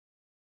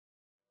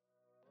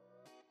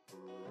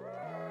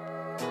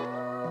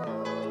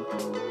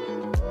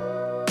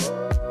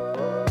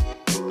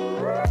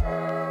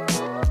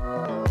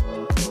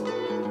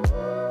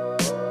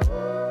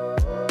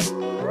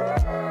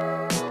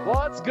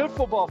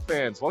football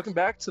fans? Welcome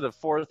back to the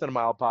Fourth and a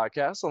Mile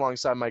podcast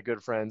alongside my good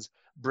friends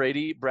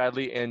Brady,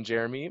 Bradley, and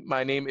Jeremy.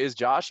 My name is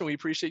Josh, and we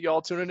appreciate you all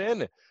tuning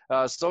in.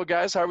 So,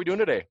 guys, how are we doing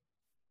today?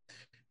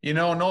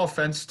 No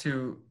offense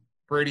to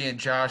Brady and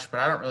Josh,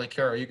 but I don't really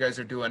care how you guys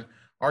are doing.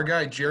 Our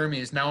guy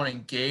Jeremy is now an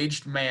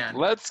engaged man.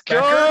 Let's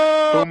Becker?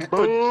 go! Boom,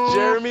 boom.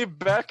 Jeremy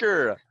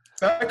Becker.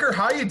 Becker,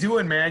 how you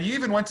doing, man? You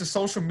even went to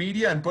social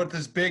media and put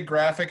this big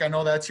graphic. I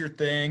know that's your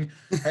thing.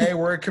 Hey,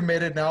 we're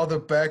committed now, the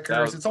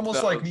Beckers. It's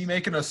almost like me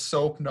making a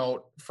soap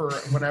note for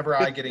whenever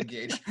I get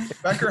engaged.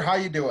 Becker, how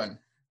you doing?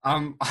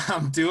 I'm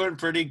doing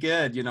pretty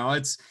good.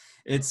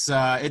 It's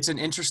an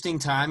interesting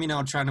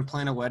time, trying to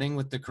plan a wedding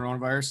with the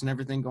coronavirus and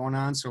everything going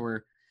on. So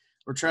we're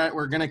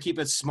going to keep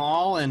it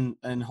small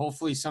and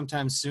hopefully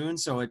sometime soon.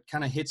 So it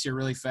kind of hits you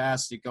really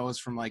fast. It goes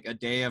from like a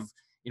day of,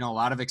 a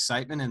lot of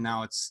excitement, and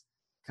now it's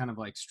kind of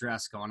like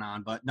stress going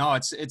on, but no,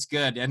 it's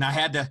good. And I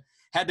had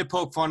to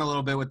poke fun a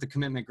little bit with the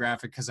commitment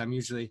graphic, cause I'm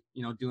usually,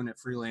 doing it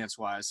freelance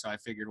wise. So I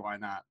figured why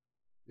not?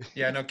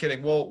 Yeah, no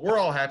kidding. Well, we're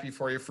all happy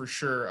for you for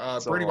sure.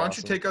 Brady, why don't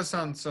you awesome. take us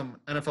on some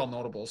NFL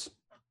notables?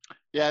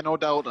 Yeah, no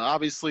doubt.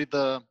 Obviously,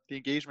 the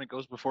engagement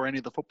goes before any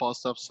of the football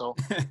stuff. So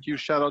huge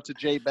shout out to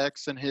Jay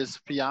Bex and his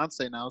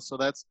fiance now. So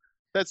that's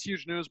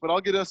huge news. But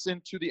I'll get us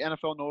into the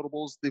NFL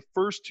notables. The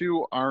first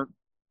two aren't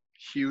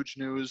huge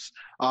news.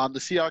 The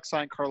Seahawks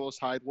signed Carlos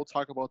Hyde. We'll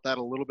talk about that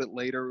a little bit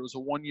later. It was a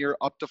 1 year,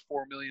 up to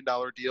 $4 million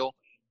deal.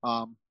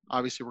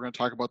 Obviously, we're going to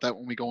talk about that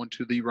when we go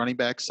into the running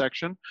back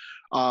section.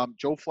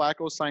 Joe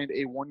Flacco signed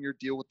a 1 year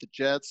deal with the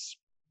Jets.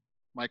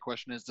 My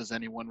question is, does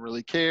anyone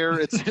really care?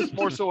 It's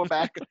more so a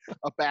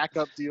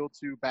backup deal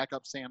to back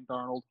up Sam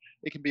Darnold.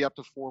 It can be up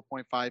to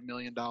 $4.5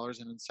 million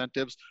in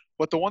incentives.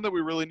 But the one that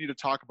we really need to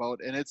talk about,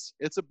 and it's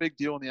a big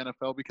deal in the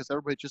NFL because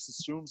everybody just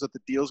assumes that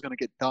the deal is going to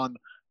get done.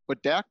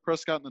 But Dak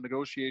Prescott in the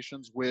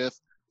negotiations with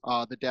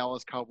the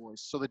Dallas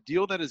Cowboys. So the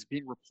deal that is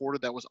being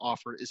reported that was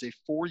offered is a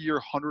 4 year,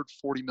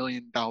 $140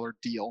 million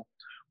deal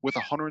with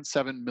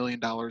 $107 million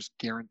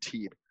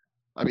guaranteed.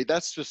 I mean,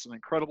 that's just an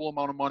incredible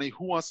amount of money.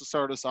 Who wants to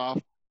start us off?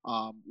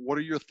 What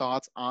are your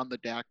thoughts on the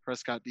Dak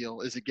Prescott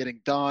deal? Is it getting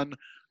done?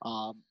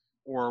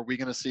 Or are we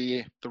going to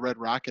see the Red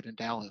Rocket in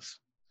Dallas?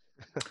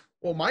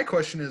 Well, my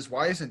question is,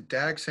 why isn't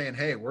Dak saying,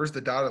 hey, where's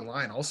the dotted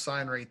line? I'll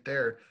sign right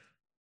there.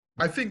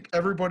 I think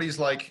everybody's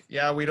like,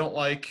 yeah, we don't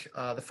like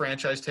the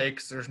franchise tag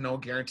because there's no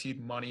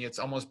guaranteed money. It's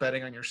almost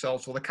betting on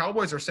yourselves. Well, the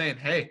Cowboys are saying,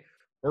 hey,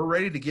 we're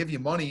ready to give you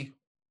money.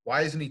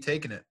 Why isn't he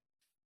taking it?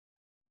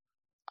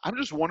 I'm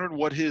just wondering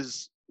what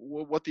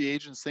the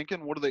agent's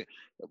thinking.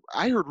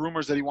 I heard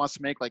rumors that he wants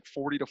to make like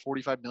 $40 to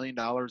 $45 million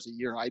a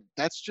year.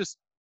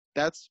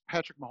 That's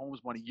Patrick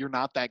Mahomes money. You're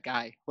not that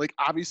guy. Like,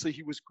 obviously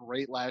he was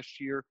great last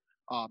year,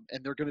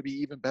 and they're going to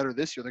be even better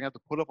this year. They're going to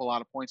have to put up a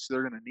lot of points, so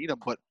they're going to need him,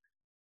 but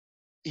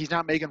he's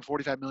not making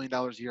 $45 million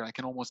a year. I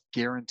can almost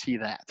guarantee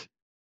that.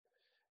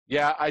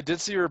 Yeah, I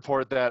did see a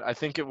report that I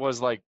think it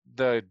was like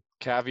the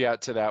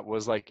caveat to that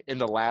was like in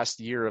the last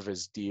year of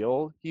his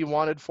deal, he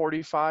wanted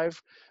 45,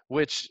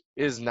 which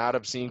is not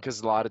obscene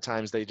because a lot of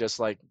times they just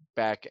like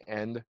back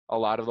end a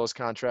lot of those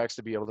contracts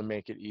to be able to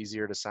make it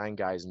easier to sign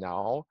guys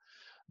now.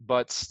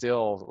 But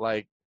still,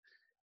 like,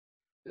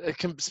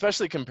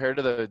 especially compared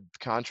to the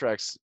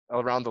contracts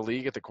around the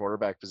league at the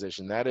quarterback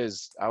position, that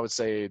is, I would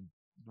say,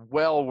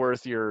 well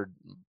worth your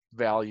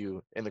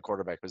value in the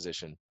quarterback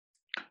position.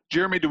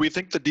 Jeremy, do we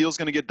think the deal's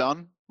going to get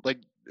done? Like,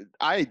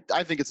 I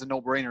think it's a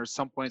no-brainer. At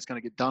some point it's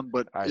going to get done,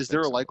 but is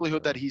there a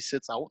likelihood that he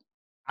sits out?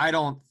 I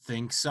don't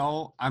think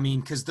so. I mean,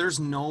 because there's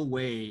no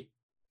way.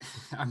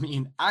 I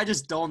mean, I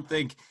just don't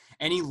think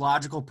any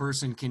logical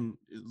person can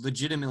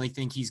legitimately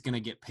think he's going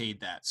to get paid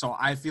that. So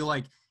I feel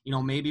like,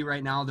 maybe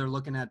right now they're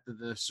looking at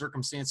the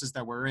circumstances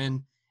that we're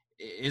in.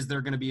 Is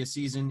there going to be a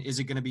season? Is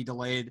it going to be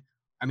delayed?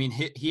 I mean,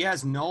 he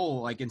has no,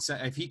 like,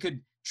 if he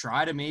could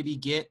try to maybe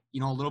get,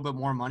 a little bit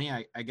more money,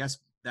 I guess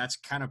that's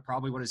kind of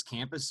probably what his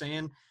camp is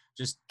saying.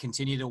 Just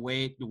continue to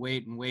wait.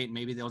 And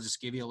maybe they'll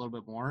just give you a little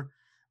bit more.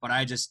 But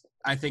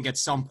I think at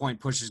some point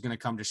push is going to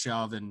come to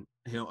shove and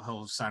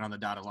he'll sign on the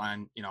dotted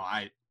line.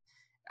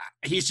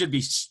 He should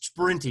be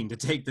sprinting to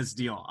take this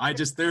deal.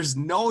 There's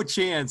no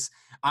chance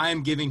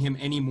I'm giving him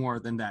any more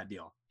than that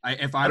deal.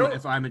 If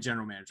I'm a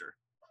general manager.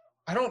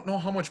 I don't know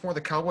how much more the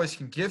Cowboys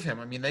can give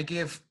him. I mean, they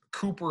gave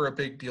Cooper a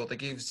big deal. They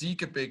gave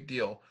Zeke a big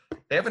deal.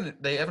 They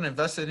haven't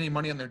invested any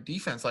money on their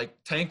defense. Like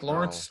Tank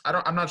Lawrence,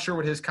 no. I'm not sure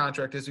what his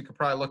contract is. We could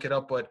probably look it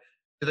up, but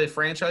do they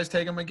franchise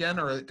tag him again,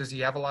 or does he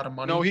have a lot of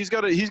money? No, he's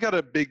got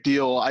a big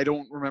deal. I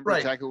don't remember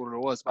exactly what it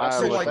was. But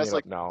that's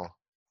like no.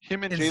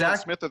 Him and Jalen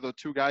Smith are the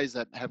two guys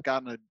that have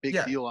gotten a big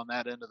deal on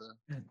that end of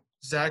the.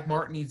 Zach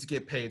Martin needs to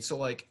get paid, so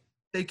like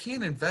they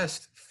can't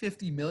invest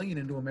 $50 million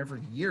into him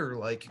every year.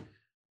 Like,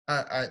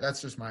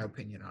 that's just my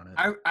opinion on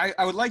it.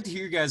 I would like to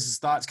hear your guys'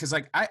 thoughts because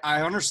like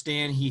I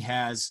understand he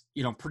has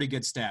pretty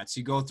good stats.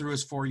 You go through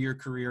his 4-year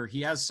career,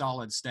 he has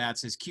solid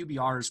stats. His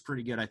QBR is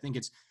pretty good. I think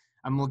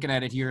I'm looking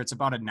at it here. It's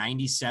about a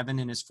 97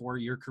 in his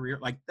 4-year career.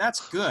 Like,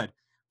 that's good.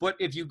 But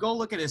if you go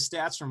look at his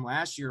stats from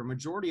last year, a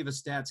majority of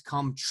his stats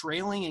come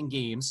trailing in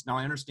games. Now,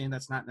 I understand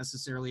that's not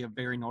necessarily a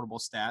very notable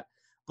stat,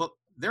 but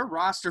their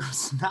roster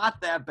was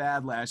not that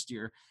bad last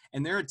year,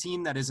 and they're a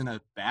team that is in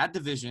a bad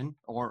division,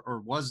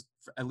 or was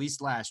at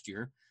least last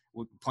year,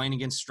 playing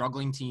against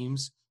struggling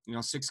teams,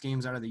 6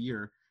 games out of the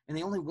year, and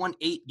they only won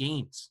 8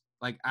 games.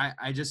 Like,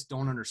 I just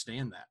don't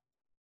understand that.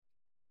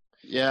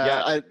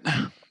 Yeah.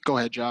 Go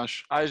ahead,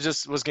 Josh. I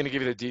just was going to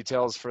give you the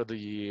details for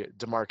the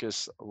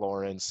DeMarcus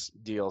Lawrence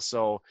deal.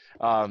 So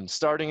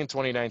starting in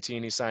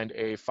 2019, he signed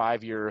a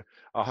 5-year,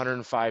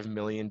 $105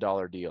 million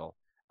deal.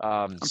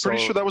 I'm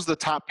pretty sure that was the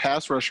top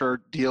pass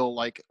rusher deal,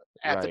 like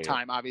at the Right.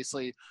 time.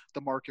 Obviously,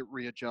 the market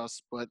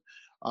readjusts, but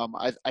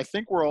I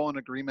think we're all in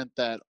agreement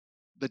that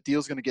the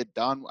deal's going to get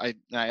done.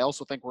 I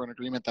also think we're in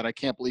agreement that I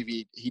can't believe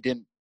he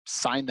didn't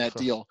sign that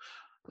deal.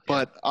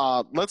 But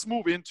let's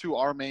move into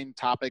our main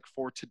topic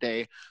for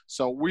today.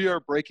 So we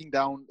are breaking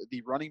down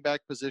the running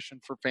back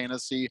position for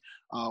fantasy.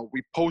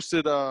 We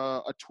posted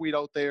a tweet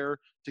out there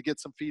to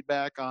get some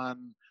feedback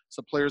on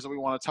some players that we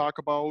want to talk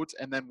about,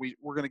 and then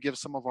we're going to give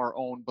some of our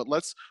own. But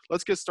let's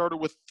get started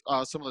with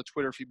some of the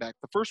Twitter feedback.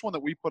 The first one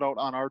that we put out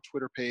on our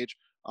Twitter page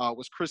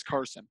was Chris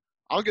Carson.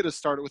 I'll get us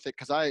started with it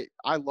because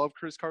I love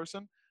Chris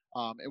Carson.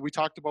 And we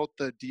talked about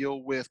the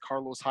deal with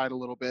Carlos Hyde a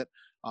little bit.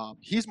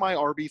 He's my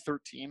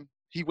RB13.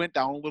 He went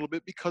down a little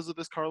bit because of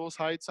this Carlos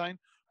Hyde sign,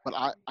 but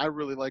I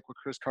really like what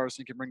Chris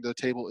Carson can bring to the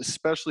table,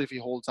 especially if he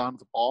holds on to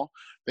the ball.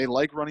 They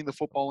like running the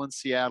football in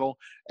Seattle,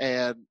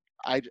 and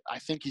I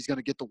think he's going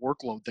to get the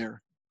workload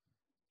there.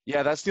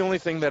 Yeah, that's the only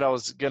thing that I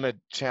was going to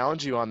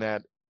challenge you on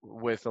that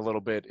with a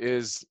little bit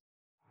is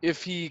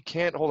if he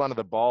can't hold on to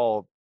the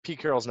ball, Pete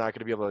Carroll's not going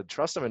to be able to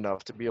trust him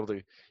enough to be able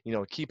to,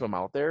 keep him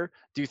out there.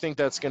 Do you think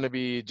that's going to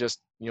be just,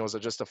 is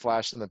it just a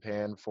flash in the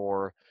pan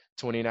for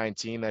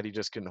 2019 that he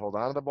just couldn't hold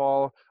on to the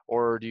ball?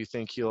 Or do you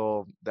think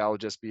that'll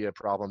just be a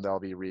problem that'll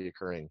be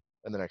reoccurring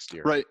in the next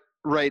year?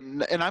 Right.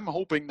 And I'm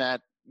hoping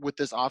that with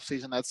this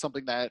offseason, that's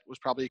something that was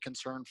probably a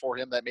concern for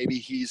him, that maybe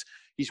he's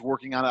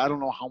working on it. I don't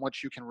know how much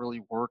you can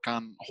really work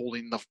on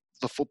holding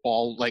the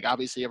football. Like,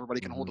 obviously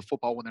everybody can hold the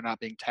football when they're not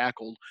being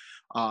tackled.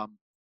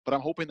 But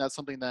I'm hoping that's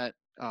something that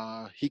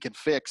he can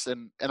fix.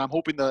 And I'm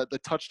hoping the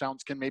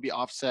touchdowns can maybe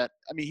offset.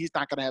 I mean, he's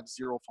not going to have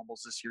 0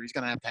 fumbles this year. He's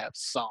going to have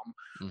some.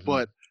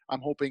 But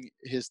I'm hoping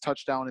his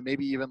touchdown and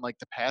maybe even like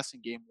the passing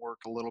game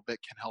work a little bit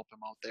can help him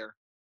out there.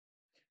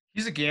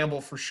 He's a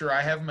gamble for sure.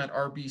 I have him at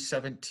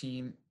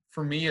RB17.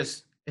 For me,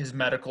 his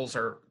medicals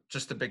are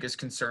just the biggest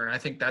concern. I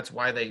think that's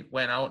why they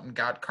went out and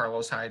got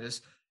Carlos Hyde.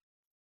 Is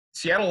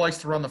Seattle likes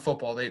to run the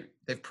football.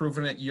 They've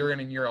proven it year in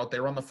and year out. They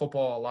run the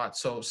football a lot.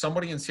 So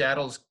somebody in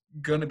Seattle is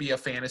going to be a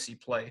fantasy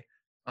play.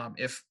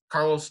 If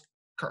Chris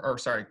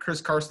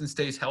Carson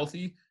stays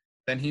healthy,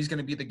 then he's going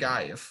to be the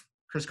guy. If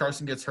Chris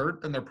Carson gets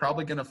hurt, then they're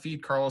probably going to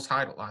feed Carlos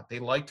Hyde a lot. They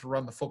like to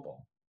run the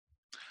football.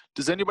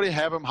 Does anybody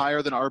have him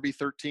higher than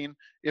RB13?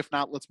 If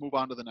not, let's move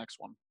on to the next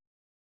one.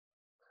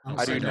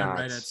 I do not.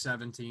 Right at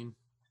 17.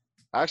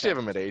 I actually have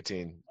him at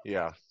 18.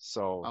 Yeah.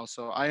 So. Oh,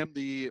 so I'm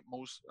the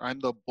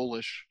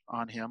bullish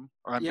on him,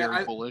 or I'm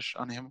very bullish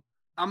on him.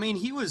 I mean,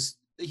 he was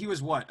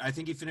what? I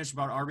think he finished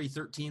about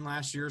RB13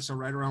 last year, so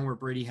right around where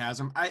Brady has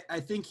him. I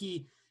think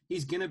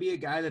he's going to be a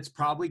guy that's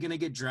probably going to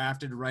get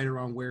drafted right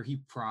around where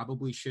he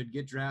probably should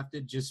get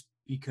drafted, just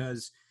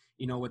because,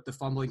 with the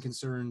fumbling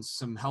concerns,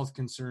 some health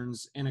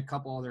concerns, and a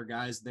couple other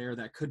guys there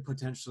that could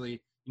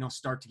potentially,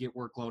 start to get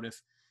workload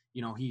if,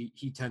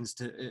 he tends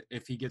to,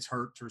 if he gets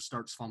hurt or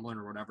starts fumbling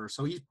or whatever.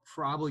 So he's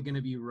probably going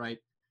to be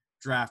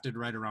drafted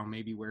right around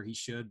maybe where he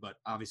should, but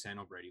obviously I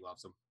know Brady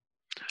loves him.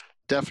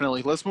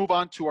 Definitely. Let's move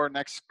on to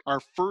our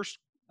first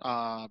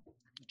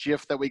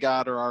GIF that we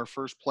got, or our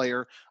first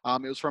player.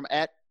 It was from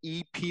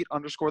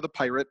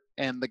 @EPete_the_pirate,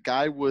 and the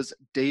guy was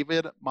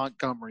David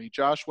Montgomery.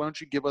 Josh, why don't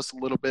you give us a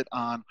little bit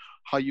on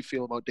how you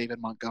feel about David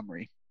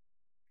Montgomery?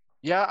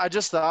 Yeah, I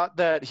just thought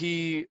that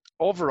he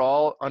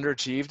overall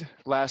underachieved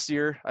last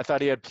year. I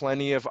thought he had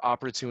plenty of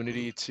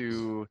opportunity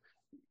to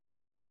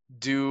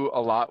do a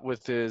lot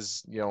with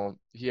his,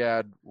 he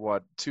had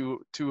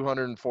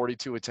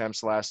 242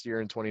 attempts last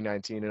year in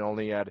 2019 and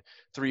only had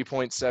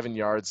 3.7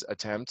 yards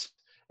attempt.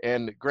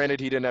 And granted,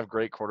 he didn't have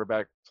great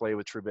quarterback play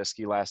with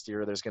Trubisky last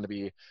year. There's going to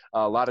be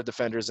a lot of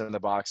defenders in the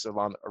box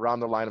around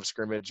the line of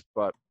scrimmage,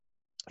 but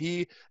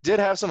he did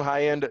have some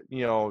high-end,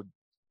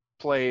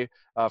 play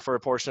for a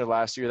portion of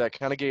last year that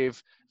kind of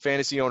gave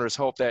fantasy owners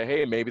hope that,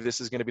 hey, maybe this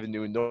is going to be the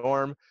new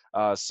norm.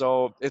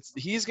 So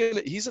he's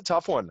a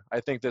tough one, I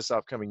think, this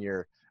upcoming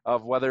year,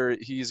 of whether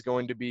he's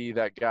going to be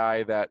that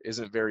guy that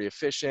isn't very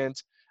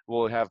efficient,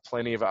 will have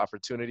plenty of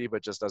opportunity,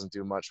 but just doesn't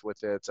do much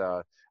with it.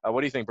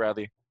 What do you think,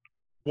 Bradley?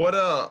 What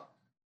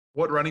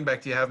running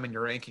back do you have him in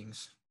your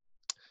rankings?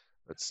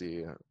 Let's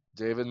see.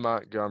 David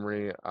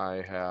Montgomery,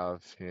 I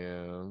have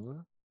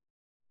him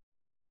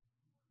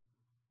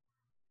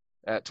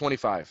at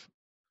 25.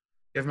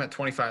 You have him at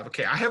 25.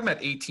 Okay, I have him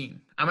at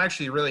 18. I'm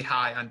actually really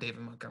high on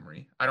David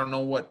Montgomery. I don't know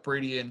what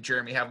Brady and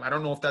Jeremy have him. I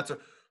don't know if that's a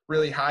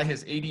really high.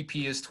 His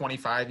ADP is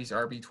 25. He's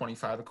RB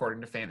 25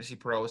 according to Fantasy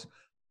Pros.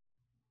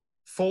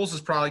 Foles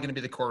is probably going to be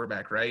the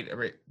quarterback, right?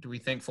 Do we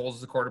think Foles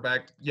is the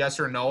quarterback? Yes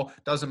or no?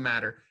 Doesn't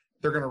matter.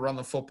 They're going to run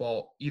the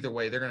football either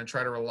way. They're going to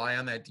try to rely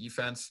on that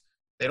defense.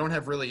 they don't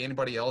have really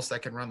anybody else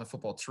that can run the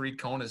football. Tariq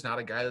Cohen is not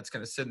a guy that's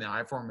going to sit in the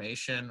I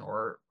formation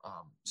or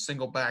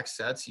single back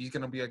sets. He's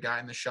going to be a guy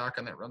in the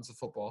shotgun that runs the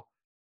football.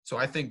 So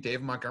I think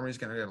Dave Montgomery is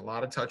going to get a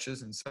lot of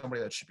touches and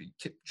somebody that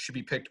should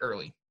be picked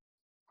early.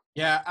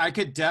 Yeah, I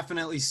could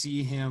definitely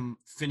see him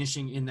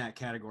finishing in that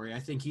category. I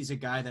think he's a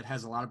guy that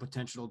has a lot of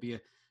potential to be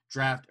a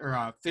draft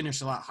or finish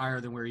a lot higher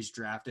than where he's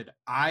drafted.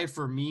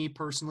 For me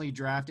personally,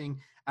 drafting,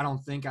 I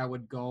don't think I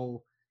would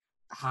go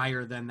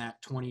higher than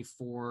that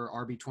 24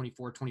 RB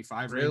 24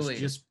 25 range Really?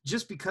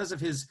 just because of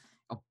his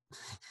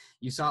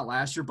you saw it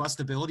last year,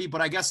 bustability. But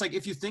I guess, like,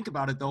 if you think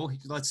about it though,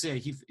 let's say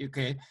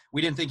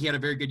we didn't think he had a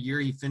very good year.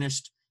 He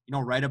finished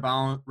right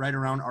around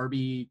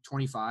RB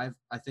 25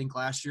 I think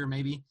last year,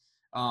 maybe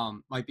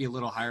might be a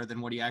little higher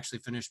than what he actually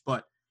finished,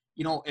 but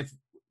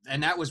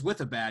and that was with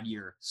a bad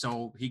year.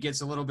 So he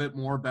gets a little bit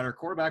more better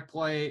quarterback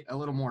play, a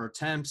little more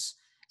attempts,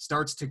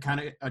 starts to kind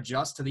of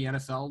adjust to the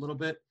NFL a little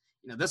bit.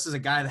 This is a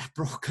guy that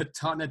broke a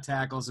ton of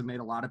tackles and made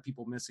a lot of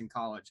people miss in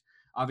college.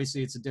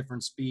 Obviously, it's a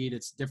different speed,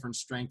 it's different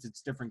strength,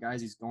 it's different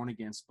guys he's going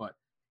against, but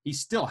he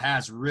still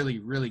has really,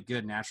 really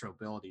good natural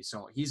ability.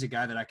 So he's a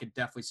guy that I could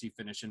definitely see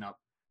finishing up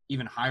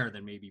even higher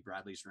than maybe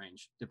Bradley's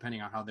range,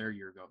 depending on how their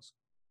year goes.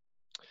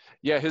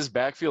 Yeah, his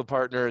backfield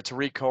partner,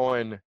 Tariq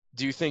Cohen,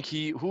 do you think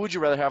who would you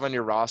rather have on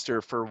your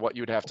roster for what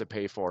you'd have to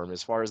pay for him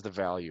as far as the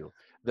value?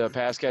 The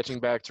pass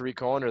catching back Tariq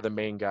Cohen or the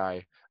main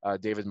guy,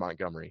 David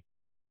Montgomery?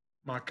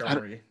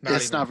 Montgomery.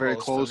 It's not very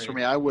close for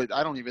me. I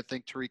don't even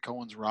think Tariq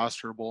Cohen's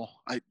rosterable.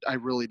 I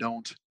really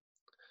don't.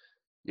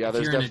 Yeah, if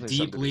there's you're in a definitely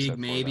deep league,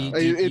 maybe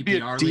it'd be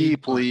a PPR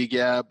deep league,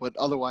 yeah. But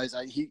otherwise,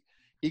 he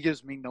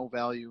gives me no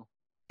value.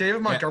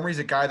 David Montgomery's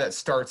a guy that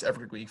starts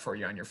every week for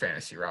you on your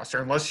fantasy roster,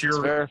 unless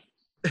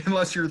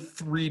you're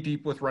 3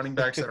 deep with running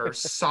backs that are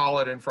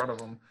solid in front of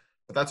him.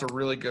 But that's a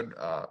really good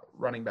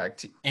running back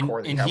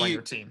core that you have on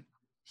your team.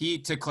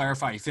 To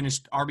clarify, he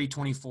finished RB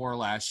 24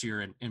 last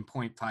year in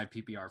 0.5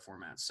 PPR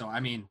formats. So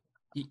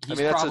he's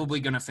probably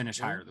going to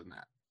finish higher than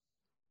that.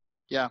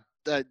 Yeah,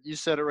 you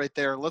said it right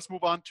there. Let's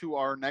move on to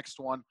our next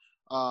one.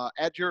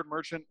 At Jared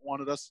Merchant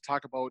wanted us to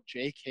talk about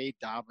J.K.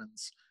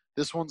 Dobbins.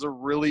 This one's a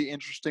really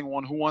interesting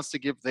one. Who wants to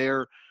give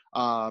their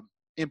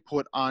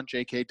input on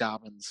J.K.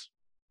 Dobbins?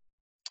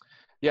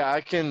 Yeah,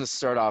 I can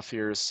start off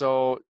here.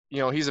 So,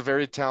 he's a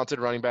very talented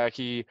running back.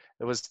 He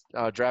was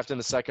drafted in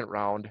the second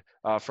round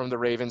from the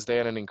Ravens. They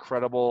had an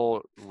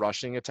incredible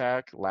rushing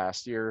attack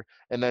last year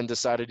and then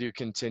decided to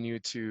continue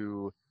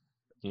to,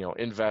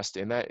 invest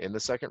in that in the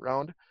second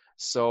round.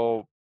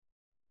 So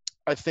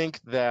I think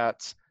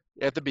that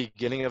at the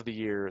beginning of the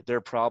year,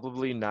 they're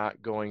probably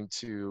not going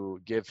to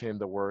give him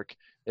the work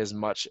as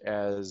much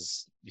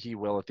as he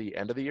will at the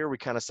end of the year. We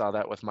kind of saw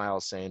that with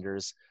Miles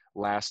Sanders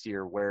last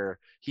year, where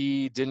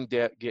he didn't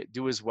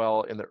do as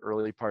well in the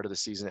early part of the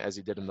season as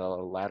he did in the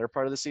latter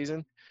part of the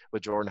season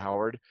with Jordan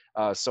Howard.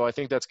 So I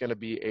think that's going to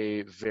be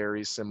a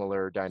very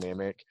similar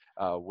dynamic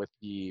with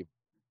the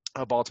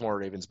Baltimore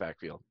Ravens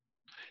backfield.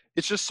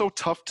 It's just so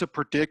tough to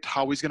predict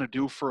how he's going to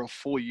do for a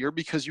full year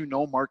because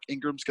Mark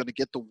Ingram's going to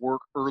get the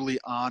work early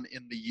on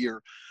in the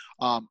year.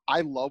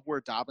 I love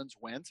where Dobbins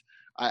went.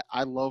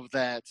 I love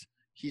that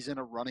he's in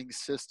a running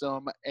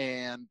system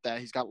and that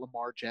he's got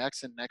Lamar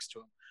Jackson next to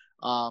him.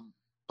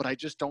 But I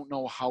just don't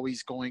know how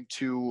he's going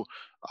to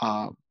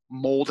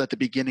mold at the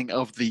beginning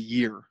of the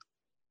year.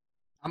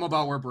 I'm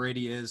about where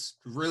Brady is.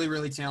 Really,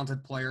 really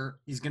talented player.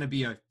 He's going to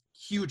be a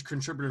huge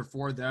contributor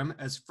for them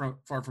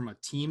far from a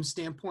team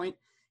standpoint.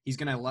 He's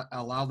going to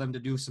allow them to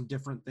do some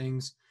different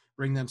things,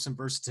 bring them some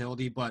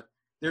versatility. But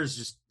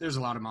there's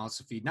a lot of mouths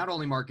to feed. Not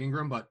only Mark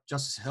Ingram, but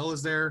Justice Hill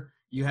is there.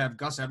 You have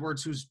Gus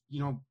Edwards, who's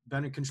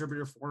been a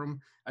contributor for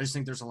him. I just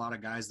think there's a lot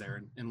of guys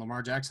there, and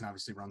Lamar Jackson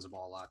obviously runs the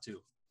ball a lot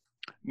too.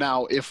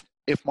 Now, if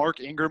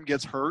Mark Ingram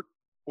gets hurt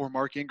or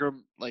Mark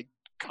Ingram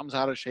comes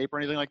out of shape or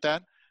anything like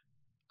that,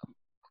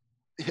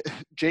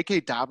 J.K.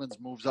 Dobbins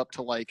moves up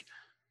to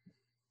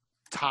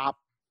top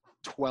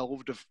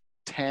 12 to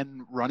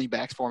 10 running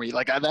backs for me.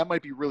 That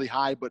might be really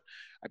high, but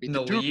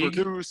the dude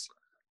produce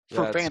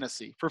for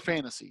fantasy.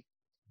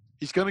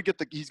 He's gonna get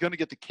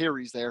the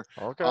carries there.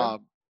 Okay.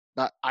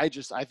 But I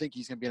think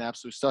he's gonna be an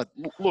absolute stud.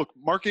 Look,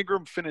 Mark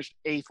Ingram finished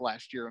 8th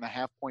last year in a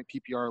half-point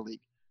PPR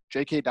league.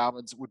 J.K.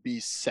 Dobbins would be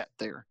set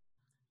there.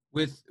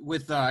 With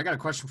I got a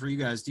question for you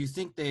guys. Do you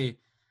think they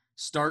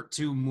start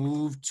to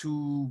move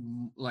to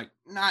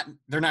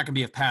they're not going to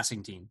be a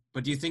passing team,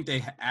 but do you think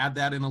they add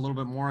that in a little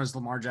bit more as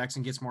Lamar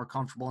Jackson gets more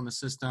comfortable in the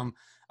system?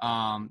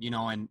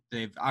 And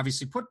they've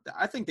obviously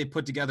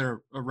put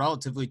together a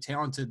relatively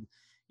talented,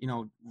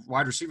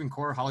 wide receiving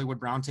core.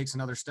 Hollywood Brown takes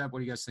another step. What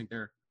do you guys think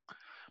there?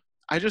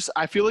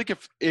 I feel like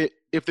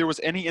if there was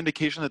any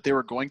indication that they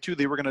were going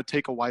to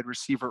take a wide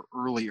receiver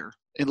earlier.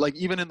 And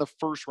even in the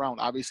first round,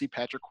 obviously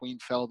Patrick Queen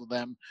fell to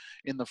them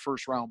in the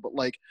first round, but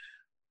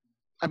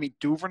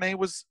Duvernay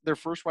was their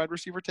first wide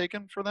receiver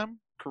taken for them,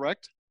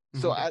 correct?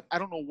 Mm-hmm. So I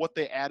don't know what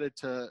they added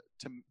to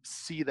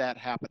see that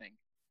happening.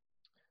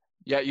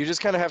 Yeah, you just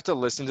kind of have to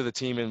listen to the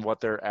team and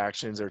what their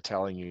actions are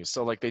telling you.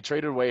 So, like, they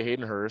traded away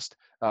Hayden Hurst,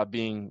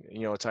 being,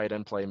 a tight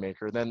end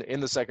playmaker. Then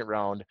in the second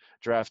round,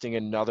 drafting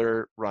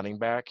another running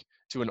back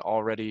to an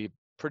already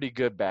pretty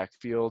good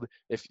backfield.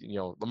 If,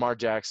 Lamar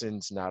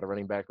Jackson's not a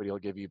running back, but he'll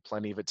give you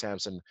plenty of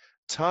attempts and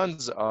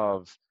tons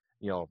of,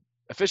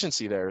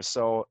 efficiency there.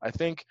 So I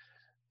think,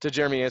 to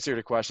Jeremy answer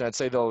your question, I'd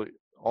say they'll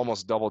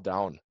almost double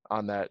down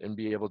on that and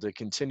be able to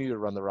continue to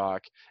run the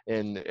rock.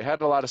 And it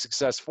had a lot of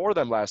success for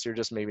them last year,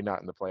 just maybe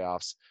not in the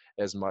playoffs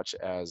as much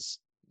as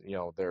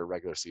their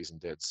regular season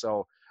did.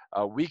 So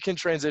we can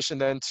transition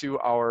then to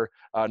our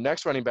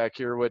next running back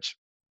here, which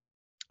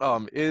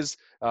is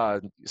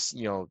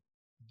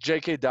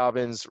J.K.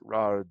 Dobbins'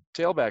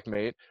 tailback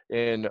mate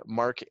in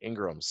Mark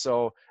Ingram.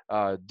 So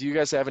do you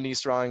guys have any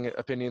strong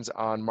opinions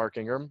on Mark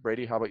Ingram?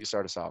 Brady, how about you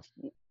start us off?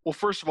 Well,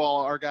 first of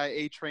all, our guy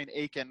A-Train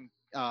Aiken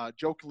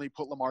jokingly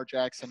put Lamar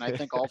Jackson. I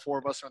think all four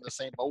of us are in the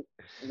same boat.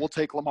 We'll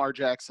take Lamar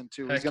Jackson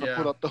too. He's going to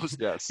put up those.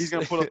 Yes. He's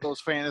going to put up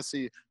those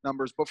fantasy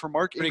numbers. But for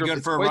Mark Pretty Ingram,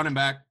 good for a running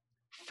back.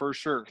 For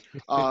sure.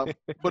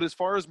 But as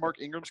far as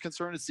Mark Ingram's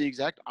concerned, it's the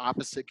exact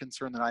opposite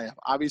concern that I have.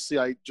 Obviously,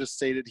 I just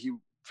stated he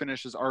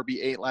finished as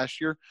RB8 last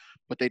year,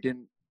 but they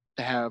didn't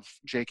have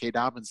J.K.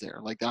 Dobbins there.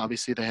 Like,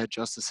 obviously they had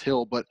Justice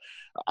Hill, but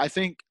I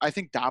think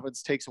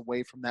Dobbins takes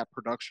away from that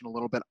production a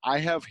little bit. I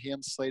have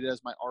him slated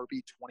as my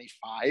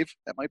RB25.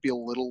 That might be a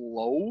little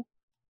low.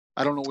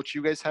 I don't know what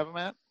you guys have him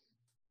at.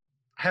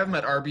 I have him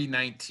at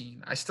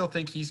RB19. I still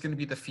think he's going to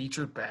be the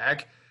featured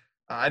back.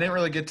 I didn't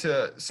really get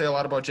to say a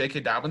lot about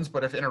J.K. Dobbins,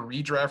 but if in a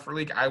redraft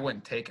league, I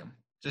wouldn't take him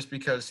just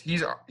because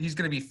he's going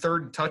to be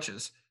third in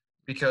touches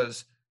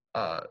because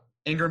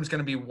Ingram's going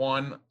to be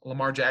 1,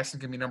 Lamar Jackson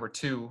can be number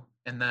 2,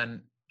 and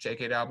then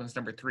J.K. Dobbins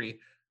number 3.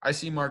 I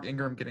see Mark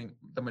Ingram getting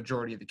the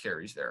majority of the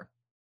carries there.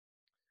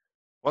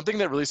 One thing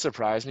that really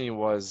surprised me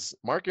was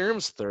Mark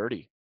Ingram's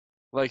 30.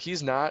 Like,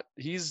 he's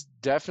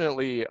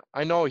definitely,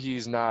 I know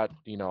he's not,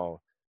 young.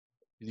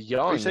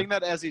 Are you saying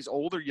that as he's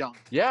old or young?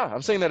 Yeah,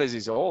 I'm saying that as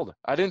he's old.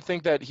 I didn't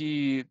think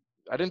he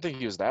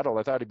was that old.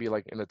 I thought he'd be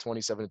like in the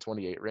 27 to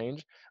 28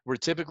 range, where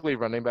typically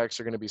running backs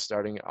are going to be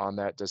starting on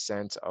that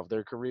descent of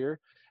their career.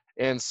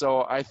 And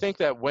so I think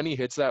that when he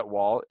hits that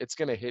wall, it's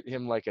going to hit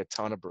him like a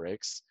ton of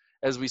bricks,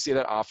 as we see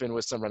that often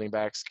with some running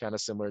backs, kind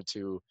of similar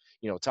to,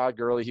 Todd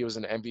Gurley. He was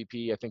an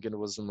MVP, I think it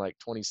was in like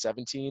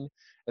 2017.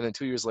 And then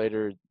 2 years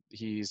later,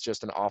 he's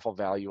just an awful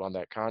value on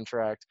that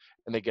contract,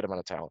 and they get him out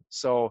of town.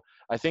 So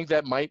I think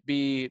that might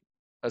be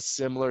a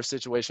similar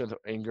situation with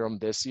Ingram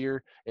this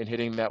year in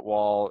hitting that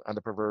wall on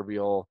the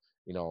proverbial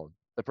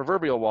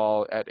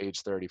wall at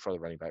age 30 for the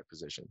running back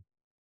position.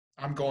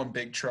 I'm going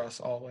big trust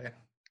all the way.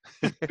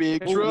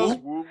 Big trust.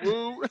 Woo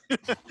woo.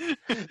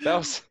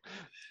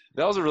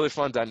 That was a really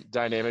fun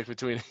dynamic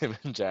between him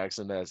and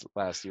Jackson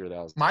last year.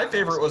 That was my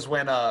favorite was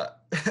when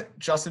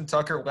Justin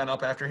Tucker went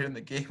up after hitting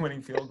the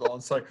game-winning field goal.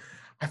 It's like,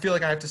 I feel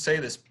like I have to say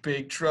this.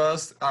 Big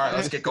trust. All right,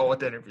 let's get going with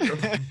the interview.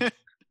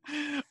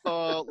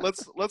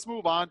 Let's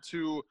move on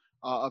to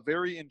a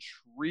very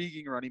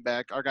intriguing running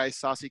back. Our guy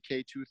Saucy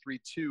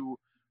K232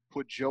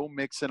 put Joe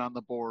Mixon on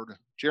the board.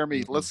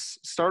 Jeremy, let's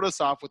start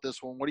us off with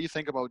this one. What do you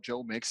think about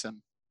Joe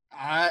Mixon?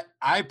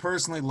 I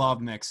personally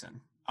love Mixon.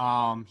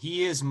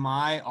 He is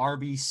my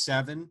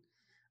RB7.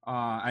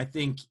 I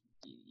think,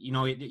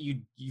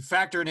 you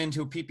factor it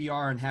into a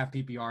PPR and half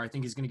PPR. I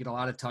think he's going to get a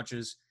lot of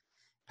touches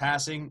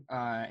passing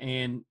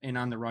and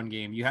on the run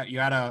game. You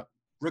had a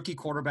rookie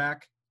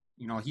quarterback.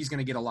 He's going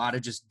to get a lot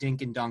of just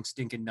dink and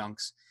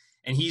dunks,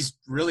 and he's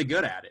really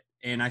good at it.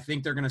 And I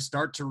think they're going to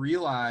start to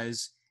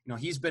realize,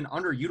 he's been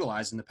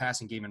underutilized in the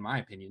passing game, in my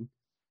opinion.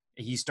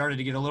 He started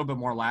to get a little bit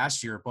more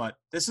last year, but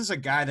this is a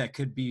guy that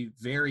could be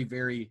very,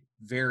 very,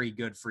 very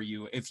good for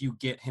you if you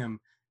get him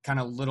kind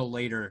of a little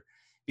later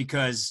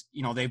because,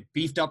 they've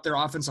beefed up their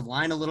offensive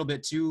line a little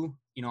bit too.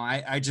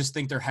 I just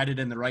think they're headed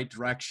in the right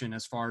direction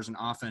as far as an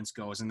offense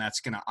goes, and that's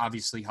going to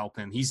obviously help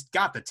him. He's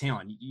got the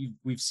talent.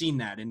 We've seen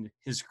that in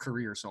his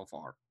career so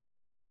far.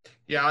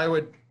 Yeah, I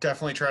would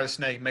definitely try to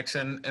snag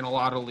Mixon in a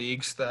lot of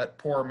leagues. That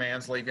poor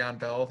man's Le'Veon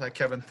Bell that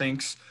Kevin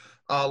thinks.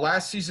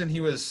 Last season, he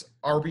was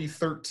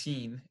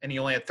RB13, and he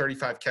only had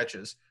 35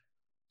 catches.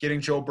 Getting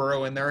Joe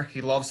Burrow in there,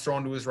 he loves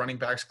throwing to his running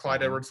backs.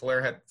 Clyde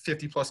Edwards-Helaire had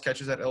 50-plus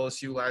catches at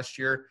LSU last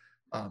year.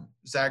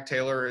 Zach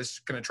Taylor is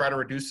going to try to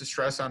reduce the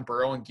stress on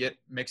Burrow and get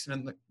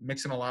Mixon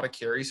a lot of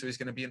carries, so he's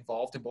going to be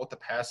involved in both the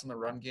pass and the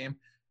run game.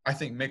 I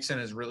think Mixon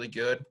is really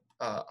good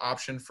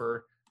option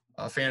for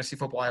fantasy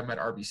football. I have him at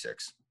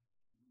RB6.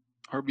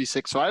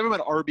 RB6. So I have him at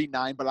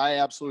RB9, but I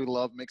absolutely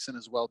love Mixon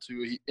as well,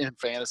 too, in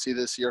fantasy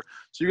this year.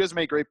 So you guys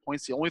make great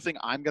points. The only thing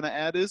I'm going to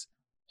add is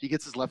he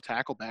gets his left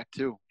tackle back,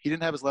 too. He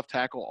didn't have his left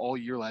tackle all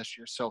year last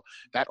year, so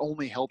that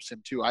only helps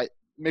him, too.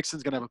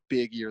 Mixon's going to have a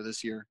big year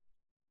this year.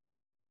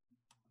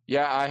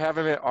 Yeah, I have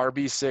him at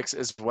RB6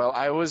 as well.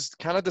 I was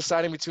kind of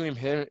deciding between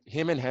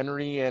him and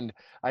Henry, and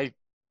I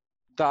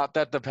thought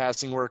that the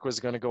passing work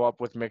was going to go up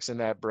with Mixon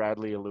that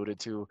Bradley alluded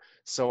to.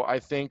 So I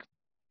think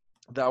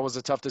that was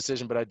a tough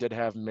decision, but I did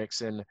have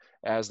Mixon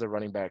as the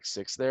running back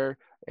 6 there.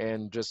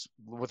 And just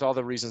with all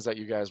the reasons that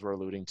you guys were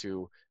alluding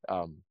to,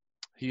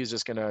 he's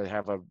just going to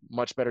have a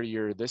much better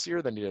year this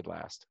year than he did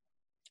last.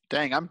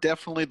 Dang, I'm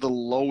definitely the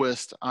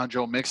lowest on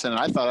Joe Mixon. And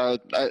I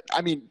thought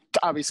I mean,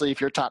 obviously, if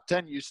you're top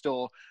 10, you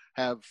still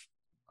have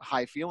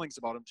high feelings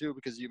about him too,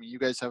 because you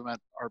guys have him at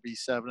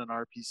RB7 and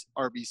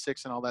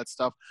RB6 and all that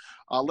stuff.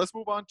 Let's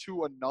move on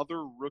to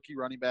another rookie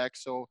running back.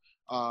 So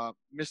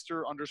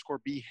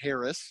Mr._B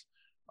Harris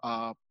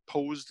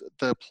posed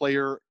the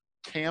player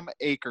Cam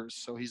Akers.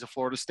 So he's a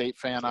Florida State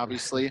fan,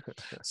 obviously.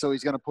 So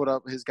he's going to put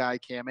up his guy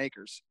Cam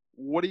Akers.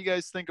 What do you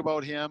guys think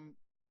about him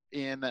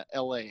in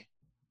LA?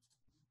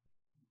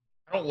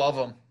 I don't love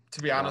him,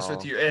 to be honest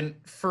with you. And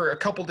for a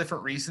couple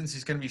different reasons,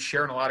 he's going to be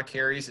sharing a lot of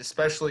carries,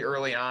 especially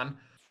early on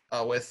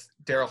with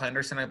Darrell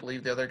Henderson, I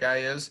believe the other guy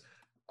is.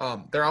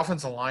 Their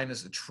offensive line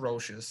is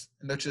atrocious,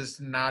 and that's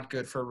just not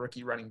good for a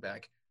rookie running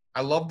back.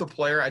 I love the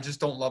player. I just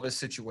don't love his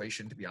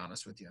situation, to be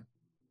honest with you.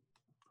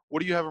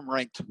 What do you have him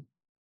ranked?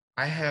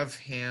 I have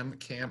him,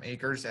 Cam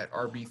Akers, at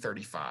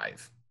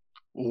RB35.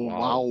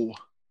 Wow.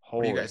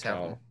 What do you guys have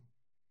him?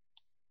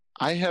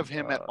 I have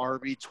him at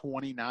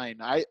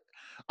RB29.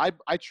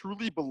 I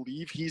truly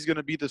believe he's going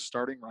to be the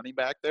starting running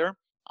back there.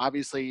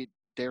 Obviously,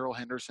 Darrell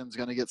Henderson's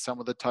going to get some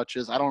of the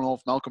touches. I don't know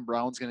if Malcolm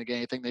Brown's going to get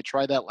anything. They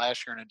tried that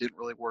last year, and it didn't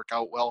really work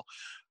out well.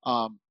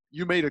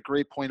 You made a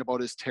great point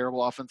about his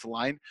terrible offensive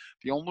line.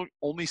 The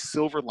only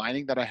silver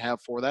lining that I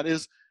have for that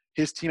is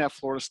his team at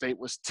Florida State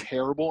was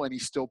terrible, and he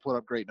still put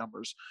up great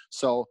numbers.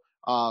 So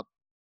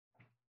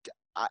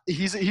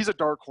he's a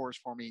dark horse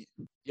for me.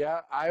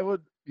 Yeah, I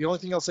would. The only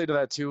thing I'll say to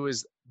that too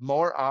is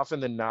more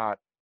often than not,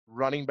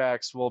 running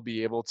backs will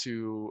be able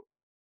to,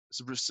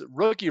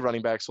 rookie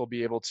running backs will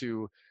be able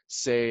to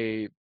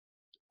say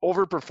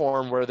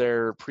overperform where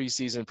their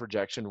preseason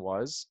projection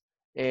was.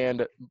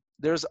 And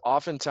there's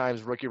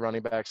oftentimes rookie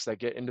running backs that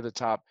get into the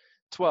top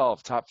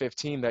 12, top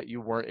 15 that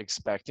you weren't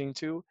expecting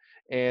to.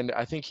 And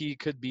I think he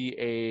could be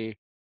a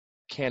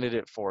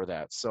candidate for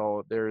that.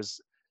 So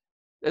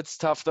it's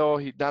tough though.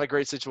 He's not a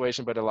great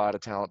situation, but a lot of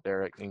talent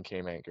there in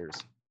Cam Akers.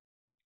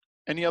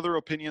 Any other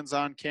opinions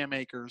on Cam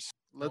Akers?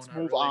 Let's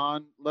move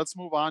on. Let's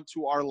move on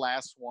to our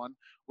last one,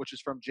 which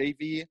is from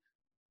JV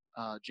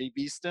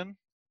Ston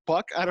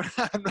Buck. I'm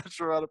not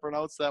sure how to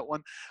pronounce that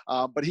one,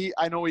 but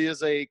I know he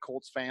is a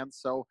Colts fan.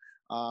 So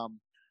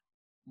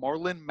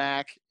Marlon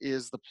Mack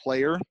is the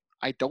player.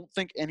 I don't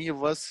think any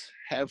of us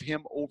have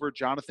him over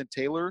Jonathan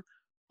Taylor,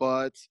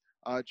 but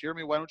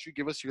Jeremy, why don't you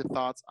give us your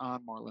thoughts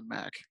on Marlon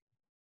Mack?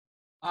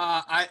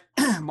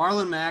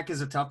 Marlon Mack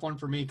is a tough one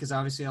for me because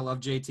obviously I love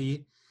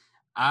JT.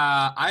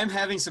 I'm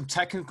having some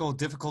technical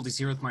difficulties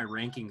here with my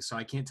rankings, so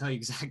I can't tell you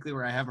exactly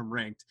where I have him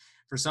ranked.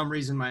 For some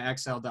reason, my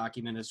Excel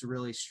document is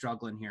really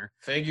struggling here.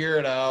 Figure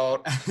it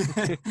out.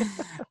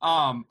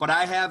 But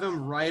I have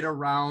him right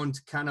around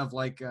kind of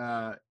like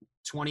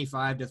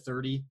 25 to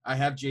 30. I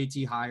have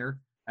JT higher.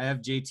 I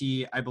have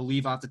JT, I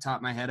believe, off the top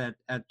of my head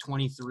at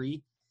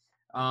 23.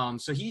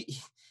 So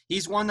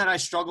he's one that I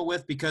struggle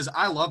with because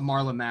I love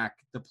Marlon Mack,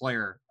 the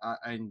player,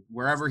 and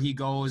wherever he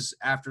goes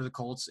after the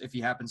Colts, if he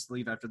happens to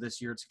leave after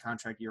this year, it's a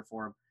contract year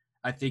for him.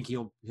 I think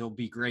he'll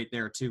be great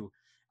there too.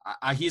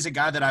 He's a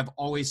guy that I've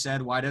always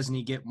said, why doesn't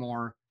he get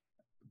more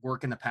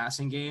work in the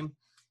passing game?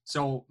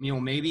 So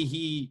maybe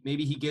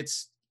he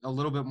gets a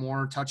little bit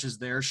more touches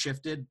there,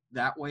 shifted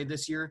that way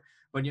this year.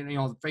 But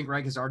Frank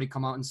Reich has already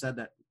come out and said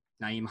that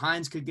Nyheim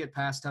Hines could get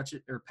pass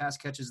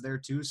catches there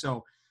too.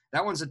 So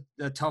that one's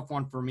a tough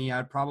one for me.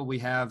 I'd probably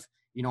have,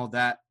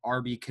 that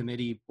RB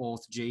committee,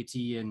 both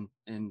JT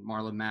and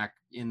Marlon Mack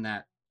in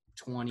that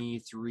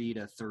 23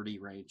 to 30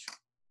 range.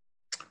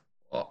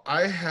 Well,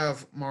 I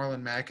have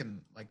Marlon Mack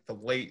in like the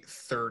late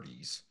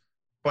 30s,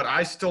 but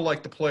I still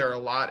like the player a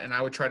lot, and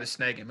I would try to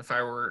snag him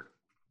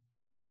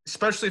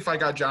especially if I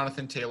got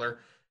Jonathan Taylor.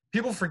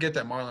 People forget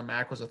that Marlon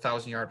Mack was a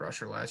 1,000-yard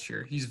rusher last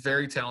year. He's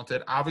very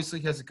talented. Obviously,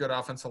 he has a good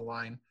offensive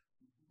line,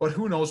 but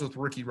who knows with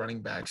rookie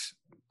running backs?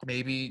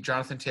 Maybe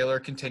Jonathan Taylor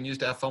continues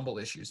to have fumble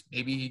issues.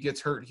 Maybe he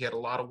gets hurt. He had a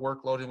lot of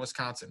workload in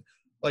Wisconsin.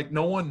 Like,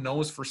 no one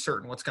knows for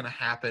certain what's going to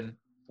happen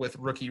with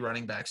rookie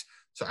running backs.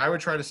 So I would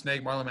try to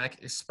snag Marlon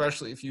Mack,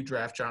 especially if you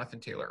draft Jonathan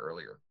Taylor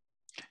earlier.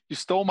 You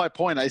stole my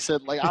point. I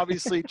said,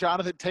 obviously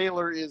Jonathan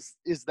Taylor is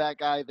that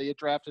guy. They had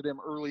drafted him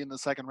early in the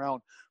second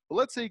round. But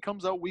let's say he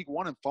comes out week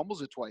 1 and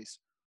fumbles it twice,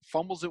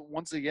 fumbles it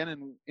once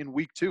again in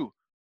week 2.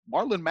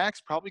 Marlon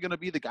Mack's probably going to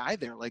be the guy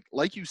there.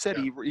 Like you said,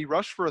 yeah. He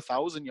rushed for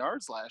 1,000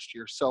 yards last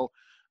year. So,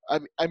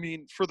 I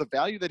mean, for the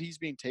value that he's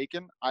being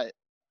taken, I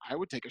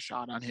would take a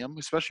shot on him,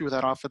 especially with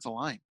that offensive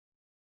line.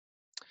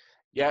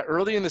 Yeah,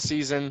 early in the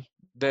season,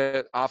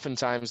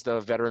 oftentimes the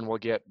veteran will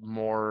get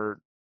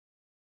more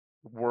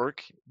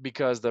work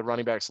because the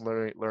running back's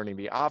learning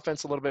the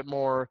offense a little bit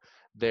more.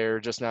 They're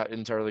just not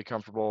entirely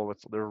comfortable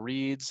with their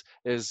reads.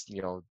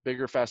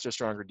 Bigger, faster,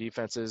 stronger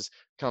defenses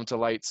come to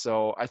light.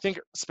 So I think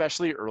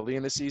especially early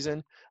in the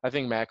season, I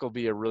think Mack will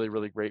be a really,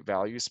 really great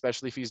value,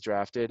 especially if he's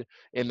drafted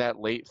in that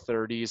late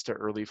 30s to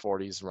early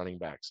 40s running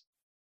backs.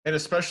 And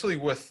especially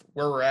with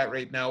where we're at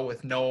right now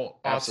with no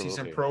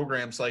off-season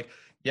programs,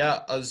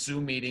 a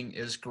Zoom meeting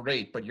is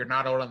great, but you're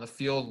not out on the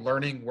field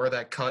learning where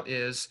that cut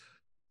is,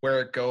 where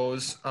it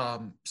goes.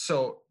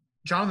 So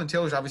Jonathan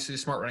Taylor's obviously a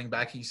smart running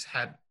back. He's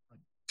had a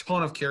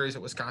ton of carries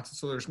at Wisconsin,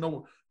 so there's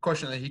no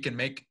question that he can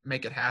make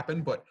it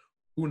happen. But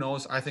who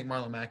knows? I think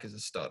Marlon Mack is a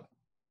stud.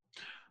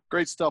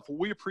 Great stuff. Well,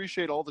 we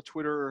appreciate all the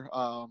Twitter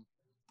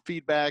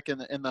feedback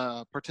and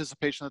the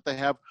participation that they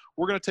have.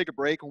 We're going to take a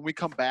break. When we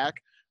come back,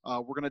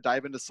 we're going to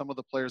dive into some of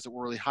the players that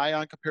we're really high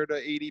on compared to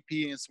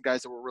ADP and some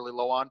guys that we're really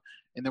low on.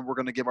 And then we're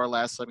going to give our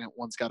last segment,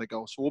 One's Got to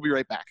Go. So we'll be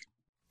right back.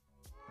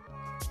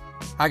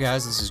 Hi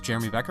guys, this is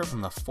Jeremy Becker from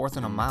the Fourth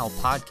and a Mile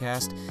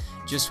podcast.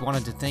 Just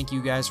wanted to thank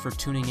you guys for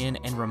tuning in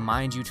and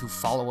remind you to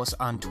follow us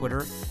on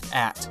Twitter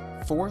at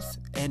Fourth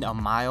and a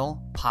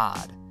Mile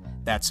Pod.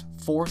 That's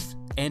Fourth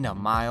and a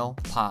Mile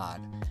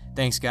Pod.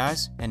 Thanks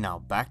guys, and now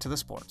back to the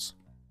sports.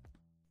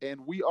 And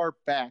we are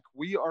back.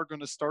 We are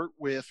going to start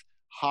with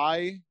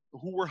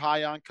who we're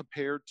high on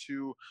compared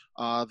to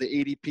the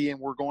ADP, and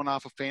we're going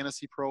off of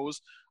Fantasy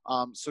Pros.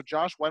 So,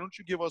 Josh, why don't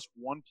you give us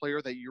one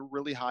player that you're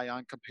really high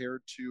on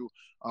compared to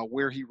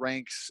where he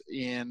ranks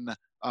in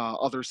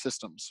other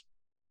systems?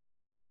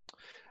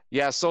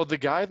 Yeah, so the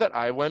guy that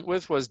I went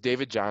with was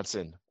David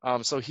Johnson.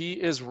 So he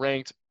is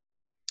ranked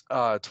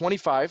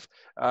 25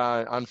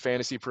 on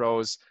Fantasy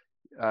Pros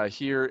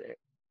here.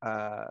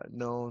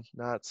 No,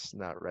 that's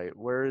not right.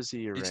 Where is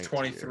he ranked? He's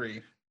 23.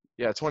 Here?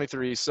 Yeah,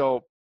 23.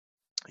 So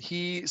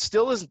he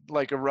still is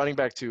like a running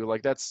back too.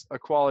 Like that's a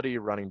quality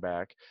running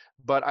back.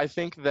 But I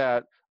think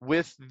that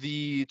with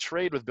the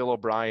trade with Bill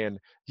O'Brien,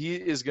 he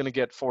is going to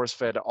get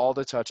force-fed all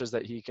the touches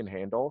that he can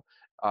handle.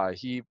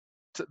 The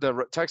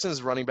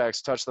Texans running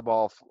backs touched the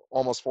ball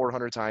almost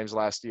 400 times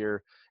last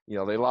year. You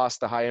know, they lost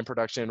the high-end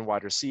production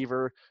wide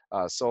receiver.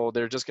 So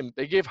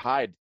they gave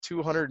Hyde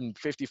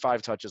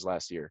 255 touches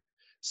last year.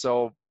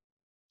 So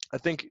I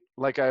think,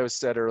 like I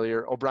said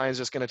earlier, O'Brien's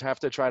just going to have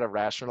to try to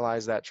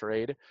rationalize that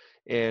trade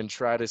and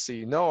try to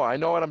see, no, I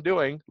know what I'm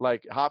doing.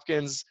 Like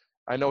Hopkins,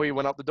 I know he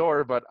went out the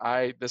door, but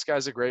this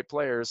guy's a great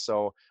player.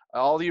 So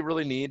all you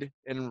really need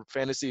in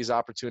fantasy is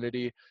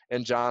opportunity.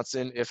 And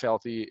Johnson, if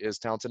healthy, is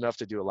talented enough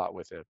to do a lot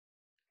with it.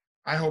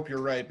 I hope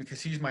you're right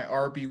because he's my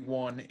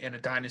RB1 in a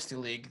dynasty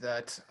league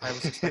that I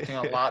was expecting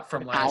a lot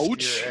from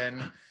last year.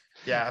 And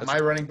yeah, That's my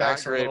running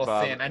backs are a little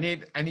Bob. thin. I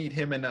need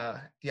him and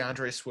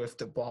DeAndre Swift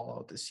to ball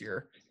out this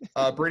year.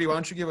 Brady, why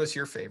don't you give us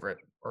your favorite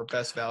or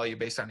best value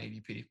based on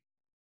ADP?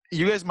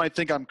 You guys might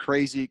think I'm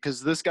crazy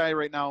because this guy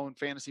right now in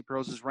Fantasy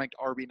Pros is ranked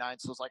RB9.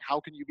 So it's like, how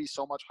can you be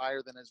so much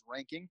higher than his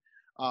ranking?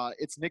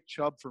 It's Nick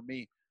Chubb for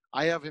me.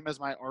 I have him as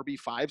my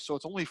RB5, so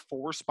it's only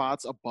 4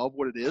 spots above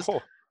what it is.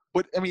 Oh.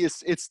 But I mean,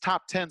 it's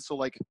top 10, so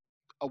like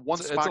a one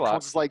spot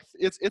counts like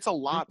it's a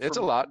lot. It's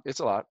a lot.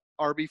 It's a lot.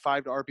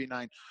 RB5 to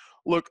RB9.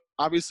 Look,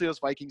 obviously as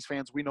Vikings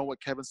fans, we know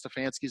what Kevin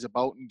Stefanski's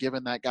about, and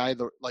giving that guy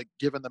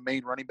giving the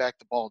main running back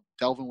the ball.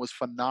 Delvin was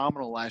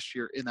phenomenal last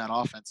year in that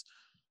offense.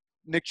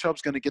 Nick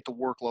Chubb's going to get the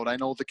workload. I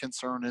know the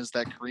concern is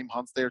that Kareem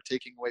Hunt's there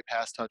taking away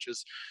pass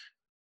touches.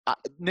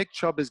 Nick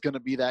Chubb is going to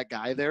be that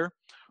guy there.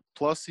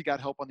 Plus, he got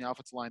help on the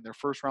offensive line. Their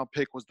first-round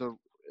pick was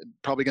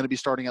probably going to be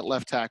starting at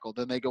left tackle.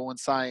 Then they go and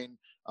sign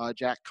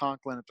Jack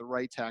Conklin at the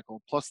right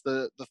tackle. Plus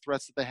the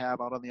threats that they have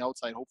out on the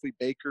outside. Hopefully,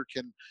 Baker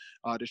can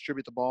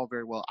distribute the ball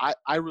very well.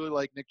 I really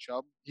like Nick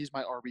Chubb. He's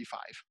my RB5.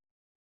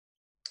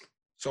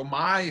 So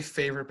my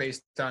favorite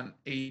based on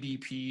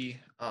ADP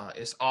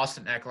is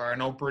Austin Eckler. I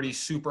know Brady's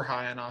super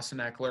high on Austin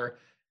Eckler,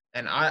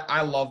 and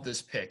I love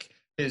this pick.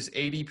 His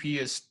ADP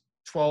is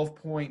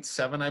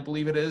 12.7, I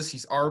believe it is.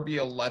 He's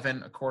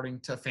RB11 according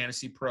to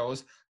Fantasy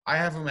Pros. I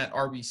have him at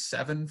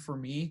RB7 for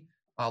me.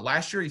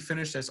 Last year he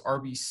finished as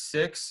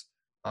RB6,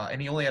 and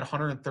he only had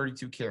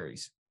 132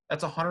 carries.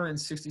 That's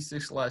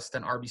 166 less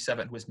than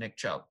RB7, who was Nick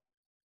Chubb.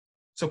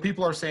 So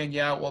people are saying,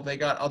 yeah, well, they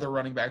got other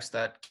running backs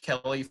that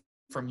Kelly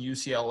from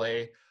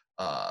UCLA,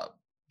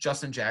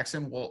 Justin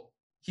Jackson. Well,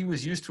 he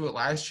was used to it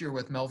last year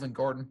with Melvin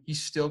Gordon.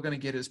 He's still going to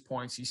get his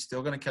points. He's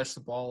still going to catch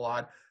the ball a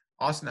lot.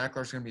 Austin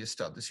Eckler is going to be a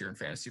stud this year in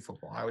fantasy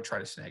football. I would try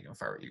to snag him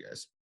if I were you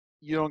guys.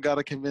 You don't got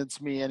to convince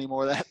me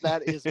anymore.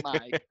 That is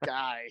my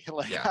guy.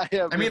 Like,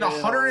 yeah. I mean,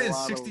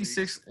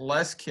 166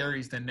 less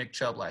carries than Nick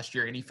Chubb last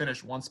year, and he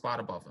finished 1 spot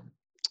above him.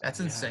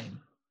 That's insane.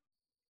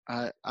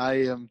 I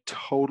am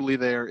totally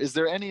there. Is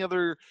there any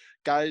other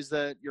guys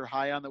that you're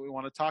high on that we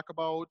want to talk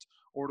about,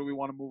 or do we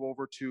want to move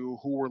over to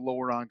who we're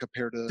lower on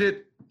compared to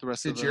the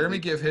rest of the Did Jeremy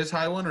give his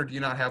high one, or do you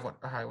not have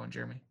a high one,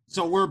 Jeremy?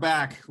 So we're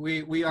back.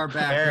 We are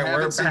back.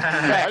 We're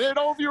back. I didn't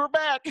know if you were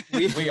back.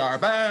 We are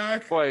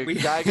back. Boy,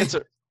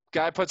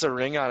 guy puts a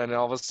ring on it, and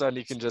all of a sudden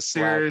he can just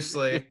slap.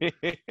 Seriously.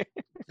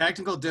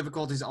 Technical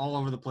difficulties all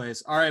over the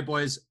place. All right,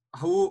 boys.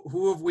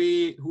 Who have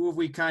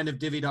we kind of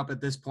divvied up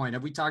at this point?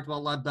 Have we talked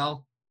about Lev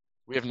Bell?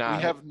 We have not.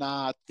 We have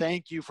not.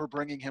 Thank you for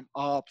bringing him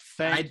up.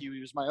 Thank you.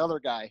 He was my other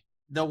guy.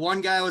 The one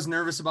guy I was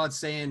nervous about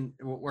saying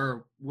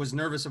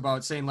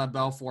Lev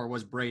Bell for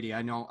was Brady.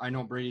 I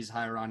know Brady's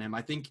higher on him.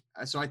 I think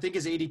his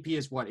ADP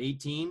is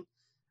 18.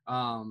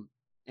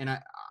 And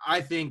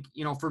I think,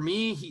 for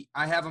me,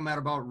 I have him at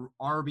about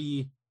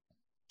RB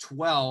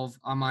 12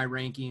 on my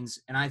rankings,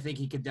 and I think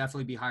he could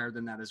definitely be higher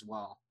than that as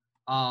well.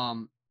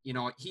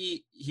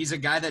 he's a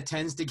guy that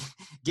tends to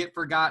get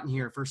forgotten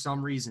here for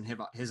some reason.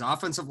 His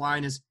offensive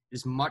line is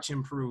much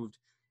improved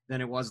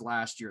than it was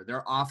last year.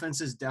 Their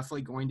offense is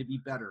definitely going to be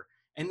better,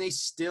 and they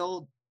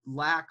still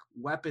lack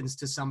weapons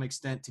to some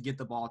extent to get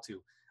the ball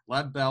to.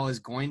 Lev Bell is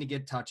going to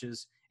get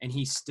touches, and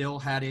he still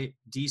had a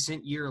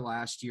decent year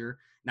last year.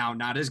 Now,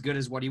 not as good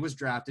as what he was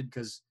drafted,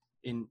 because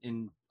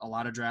in a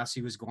lot of drafts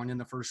he was going in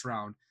the first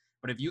round.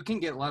 But if you can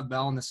get Lev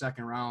Bell in the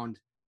second round,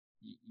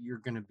 you're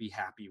going to be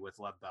happy with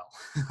Lev Bell.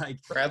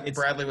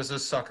 Bradley was a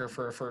sucker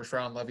for a first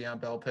round Le'Veon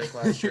Bell pick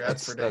last year.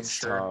 That's for dang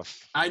sure.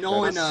 Tough. I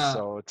know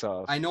so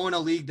tough. I know in a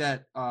league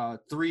that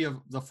 3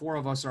 of the 4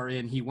 of us are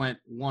in, he went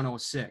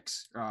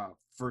 106,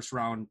 first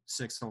round,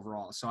 6th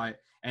overall. So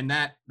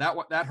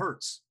that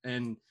hurts.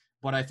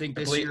 But I think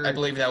year, I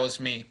believe that was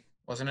me,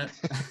 wasn't it?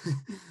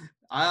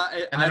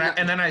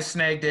 and then I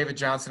snagged David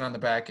Johnson on the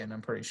back end,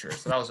 I'm pretty sure.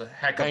 So that was a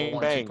heck of a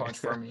 1-2 punch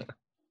for me.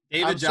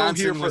 David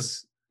Johnson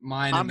was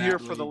mine. I'm here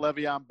for the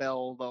Le'Veon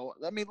Bell, though.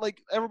 I mean,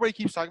 like, everybody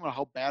keeps talking about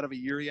how bad of a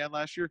year he had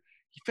last year.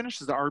 He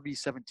finished as the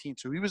RB17,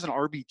 so he was an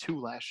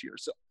RB2 last year.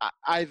 So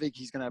I think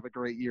he's going to have a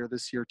great year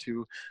this year,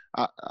 too.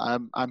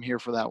 I'm here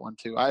for that one,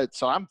 too.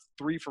 So I'm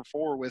 3 for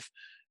 4 with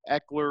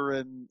Eckler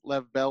and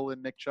Lev Bell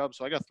and Nick Chubb.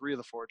 So I got 3 of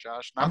the 4,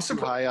 Josh. Not too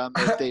high on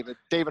David.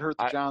 David hurt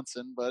the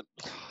Johnson, but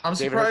I'm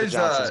David surprised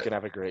Johnson's going to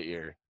have a great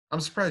year. I'm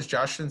surprised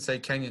Josh didn't say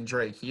Kenyon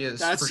Drake. He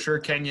is for sure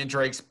Kenyon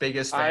Drake's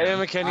biggest fan. I am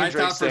a Kenyon Drake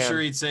fan. I thought for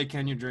sure he'd say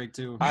Kenyon Drake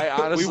too. I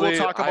honestly, we will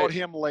talk about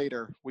him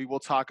later. We will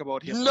talk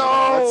about him.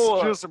 No,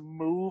 later. Let's just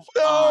move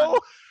on.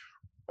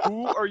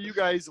 Who are you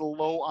guys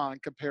low on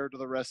compared to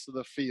the rest of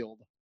the field?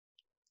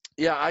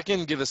 Yeah, I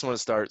can give this one a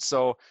start.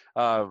 So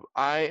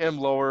I am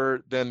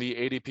lower than the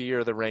ADP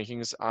or the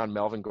rankings on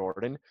Melvin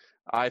Gordon.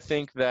 I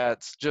think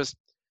that just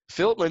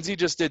Philip Lindsay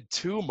just did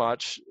too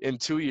much in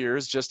 2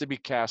 years just to be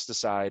cast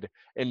aside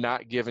and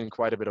not given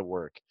quite a bit of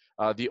work.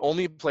 The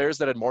only players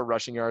that had more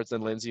rushing yards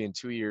than Lindsay in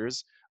 2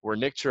 years were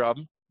Nick Chubb,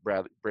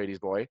 Brady's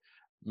boy,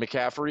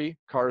 McCaffrey,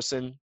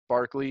 Carson,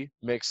 Barkley,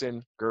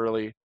 Mixon,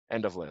 Gurley,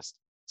 end of list.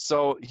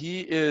 So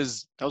he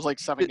is – that was like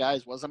 7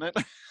 guys, wasn't it?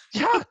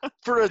 Yeah.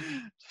 For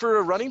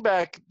a running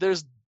back,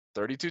 there's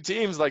 32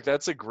 teams. Like,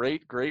 that's a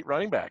great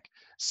running back.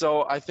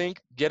 So I think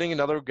getting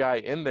another guy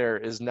in there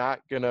is not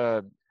going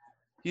to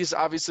 – he's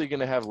obviously going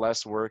to have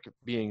less work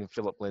being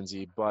Philip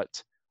Lindsay, but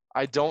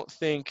I don't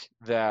think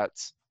that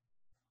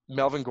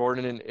Melvin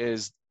Gordon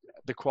is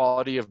the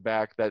quality of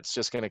back that's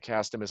just going to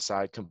cast him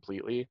aside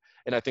completely.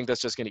 And I think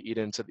that's just going to eat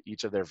into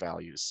each of their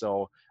values.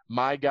 So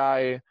my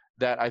guy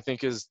that I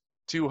think is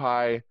too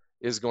high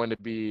is going to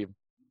be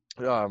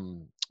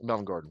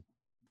Melvin Gordon.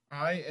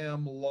 I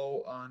am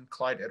low on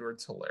Clyde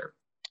Edwards-Helaire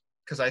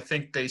because I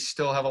think they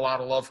still have a lot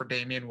of love for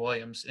Damian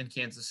Williams in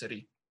Kansas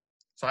City.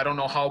 So I don't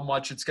know how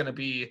much it's going to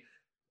be.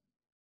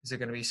 Is it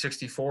going to be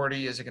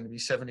 60-40? Is it going to be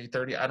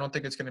 70-30? I don't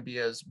think it's going to be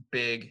as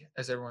big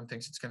as everyone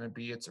thinks it's going to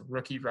be. It's a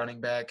rookie running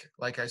back.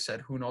 Like I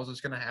said, who knows what's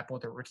going to happen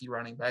with a rookie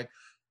running back.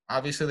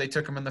 Obviously, they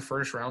took him in the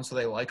first round, so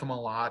they like him a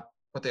lot.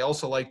 But they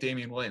also like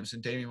Damian Williams,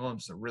 and Damian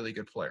Williams is a really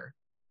good player.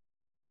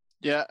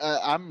 Yeah,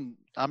 I'm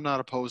not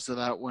opposed to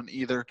that one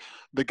either.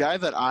 The guy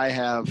that I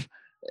have,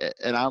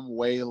 and I'm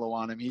way low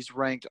on him, he's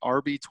ranked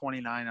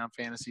RB29 on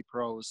Fantasy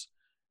Pros.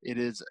 It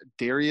is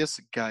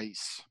Darius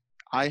Geis.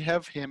 I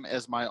have him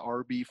as my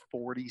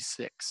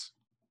RB46.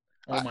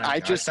 Oh my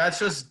gosh, that's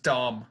just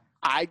dumb.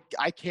 I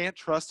can't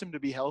trust him to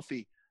be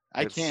healthy.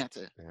 I can't.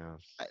 Yeah.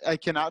 I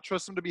cannot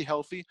trust him to be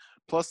healthy.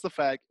 Plus the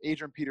fact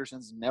Adrian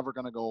Peterson's never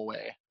going to go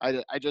away. I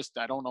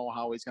don't know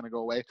how he's going to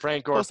go away.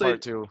 Frank Gore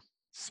part 2.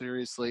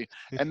 Seriously.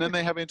 And then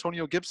they have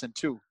Antonio Gibson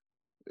too.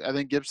 I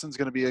think Gibson's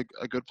going to be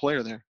a good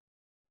player there.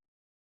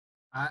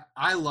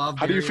 I love.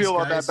 How do you feel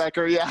about that,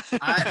 Becker? Yeah,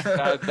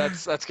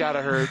 that's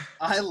gotta hurt.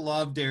 I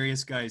love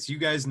Darius Geis. You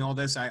guys know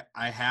this. I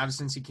have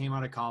since he came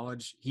out of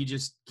college. He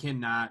just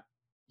cannot.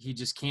 He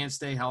just can't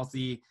stay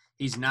healthy.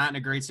 He's not in a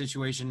great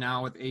situation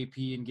now with AP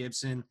and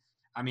Gibson.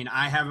 I mean,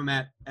 I have him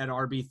at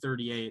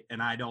RB38, and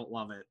I don't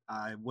love it.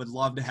 I would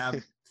love to have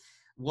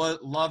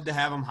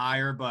him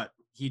higher, but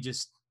he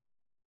just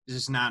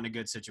not in a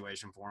good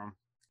situation for him.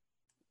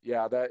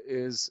 Yeah, that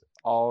is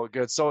all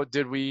good. So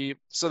then we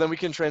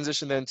can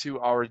transition then to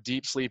our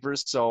deep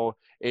sleepers. So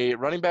a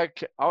running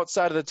back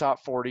outside of the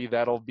top 40,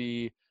 that'll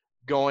be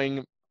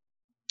going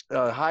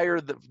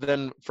higher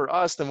than for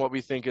us than what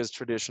we think is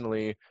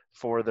traditionally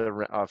for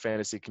the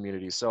fantasy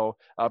community. So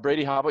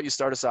Brady, how about you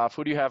start us off?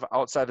 Who do you have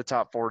outside the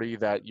top 40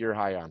 that you're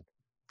high on?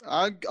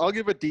 I'll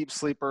give a deep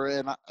sleeper,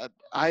 and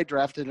I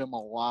drafted him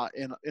a lot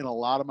in a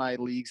lot of my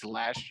leagues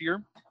last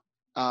year.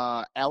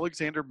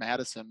 Alexander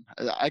Madison.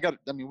 We got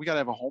to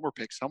have a homer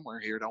pick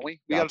somewhere here, don't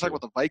we? We got to talk about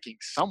the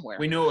Vikings somewhere.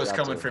 We knew it was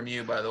coming from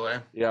you, by the way.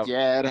 Yeah.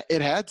 Yeah,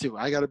 it had to.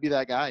 I got to be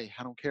that guy.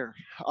 I don't care.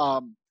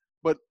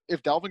 But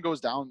if Dalvin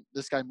goes down,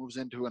 this guy moves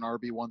into an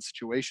RB1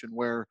 situation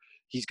where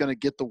he's going to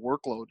get the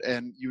workload.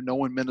 And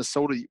in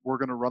Minnesota, we're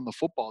going to run the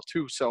football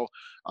too. So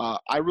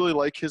I really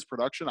like his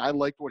production. I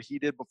liked what he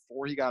did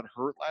before he got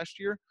hurt last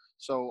year.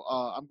 So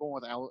I'm going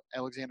with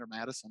Alexander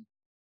Madison.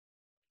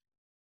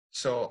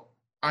 So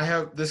I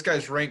have this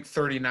guy's ranked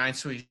 39,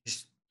 so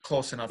he's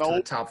close enough to the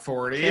Nope. top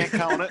 40. Can't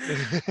count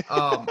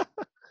it.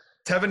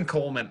 Tevin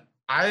Coleman.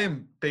 I am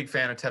a big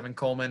fan of Tevin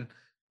Coleman.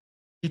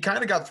 He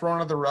kind of got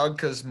thrown under the rug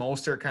because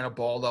Mostert kind of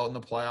balled out in the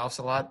playoffs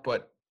a lot.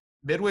 But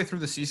midway through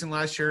the season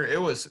last year, it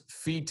was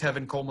feed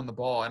Tevin Coleman the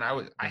ball. And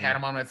I had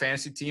him on my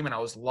fantasy team, and I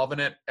was loving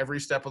it every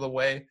step of the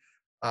way.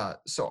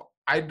 So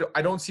I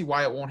don't see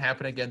why it won't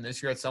happen again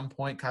this year. At some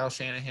point, Kyle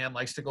Shanahan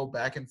likes to go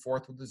back and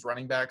forth with his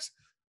running backs.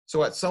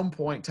 So at some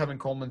point, Tevin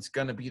Coleman's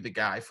going to be the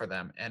guy for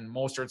them. And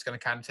Mostert's going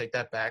to kind of take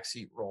that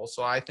backseat role.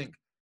 So I think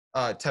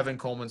Tevin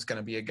Coleman's going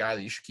to be a guy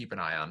that you should keep an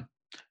eye on.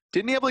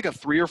 Didn't he have like a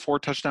 3 or 4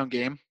 touchdown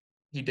game?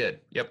 He did.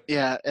 Yep.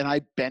 Yeah, and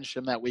I benched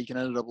him that week and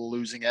ended up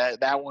losing it.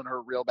 That one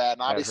hurt real bad.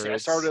 And obviously, I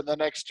started in the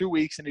next 2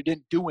 weeks and he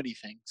didn't do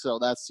anything. So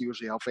that's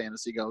usually how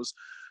fantasy goes.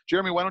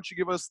 Jeremy, why don't you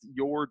give us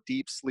your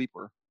deep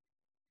sleeper?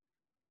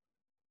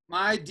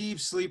 My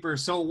deep sleeper.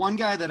 So one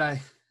guy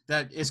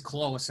that is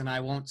close, and I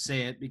won't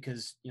say it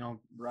because,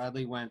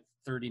 Bradley went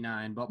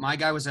 39, but my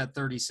guy was at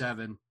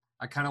 37.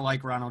 I kind of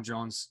like Ronald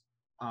Jones.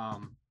 I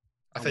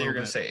thought you were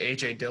going to say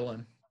A.J.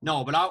 Dillon.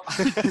 No, but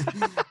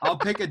I'll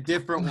pick a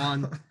different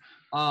one.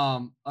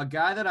 A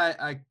guy that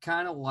I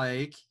kind of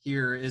like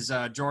here is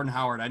Jordan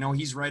Howard. I know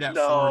he's right at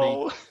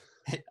 40.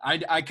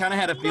 I kind of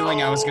had a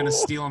feeling I was going to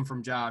steal him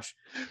from Josh.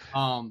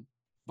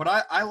 But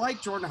I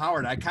like Jordan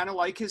Howard. I kind of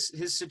like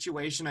his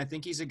situation. I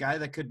think he's a guy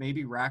that could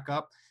maybe rack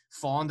up,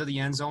 fall into the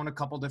end zone a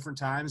couple different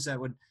times that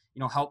would,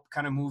 help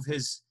kind of move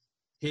his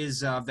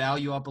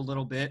value up a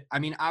little bit. I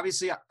mean,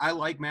 obviously, I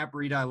like Matt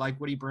Breida. I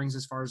like what he brings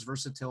as far as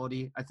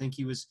versatility. I think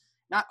he was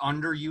not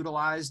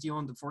underutilized,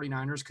 in the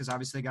 49ers because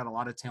obviously they got a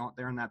lot of talent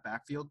there in that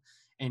backfield,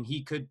 and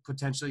he could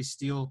potentially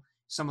steal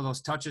some of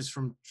those touches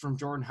from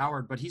Jordan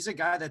Howard. But he's a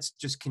guy that's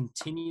just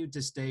continued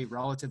to stay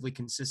relatively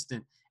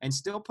consistent and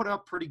still put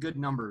up pretty good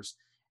numbers.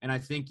 And I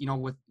think,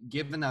 with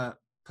given the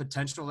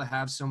potential to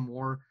have some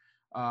more,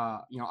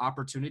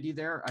 opportunity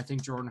there, I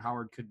think Jordan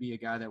Howard could be a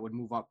guy that would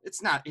move up.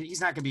 He's not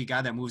going to be a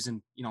guy that moves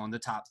in, in the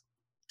top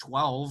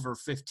 12 or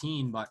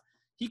 15, but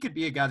he could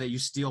be a guy that you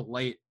steal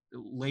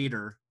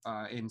later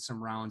in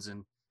some rounds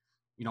and,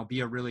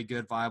 be a really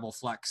good viable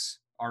flex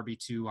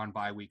RB2 on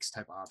bye weeks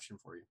type of option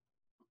for you.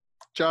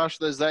 Josh,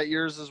 is that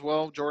yours as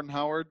well, Jordan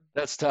Howard?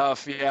 That's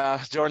tough.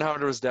 Yeah, Jordan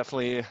Howard was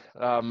definitely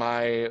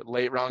my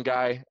late round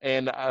guy,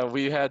 and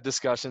we had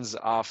discussions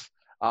off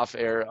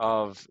air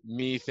of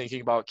me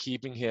thinking about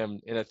keeping him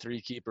in a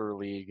 3-keeper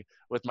league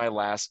with my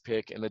last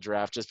pick in the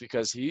draft, just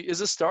because he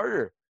is a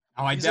starter.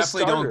 Oh, I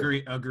definitely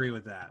don't agree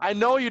with that. I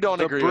know you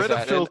don't agree with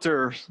that. The Brita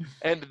filter.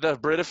 And the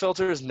Brita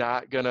filter is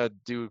not gonna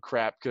do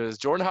crap because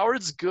Jordan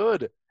Howard's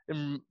good,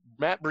 and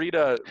Matt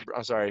Brita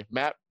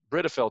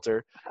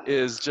filter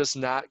is just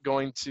not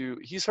going to.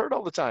 He's hurt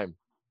all the time.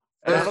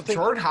 And I don't think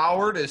Jordan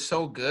Howard is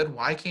so good.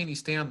 Why can't he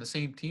stay on the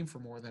same team for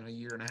more than a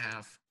year and a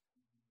half?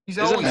 He's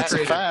always That's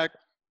a fact.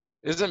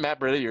 Isn't Matt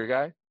Brita your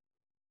guy?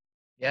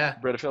 Yeah,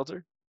 Brita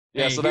filter.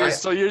 Yeah, hey,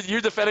 so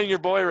you're defending your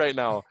boy right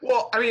now.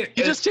 Well, I mean,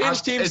 he just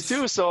changed teams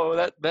too, so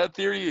that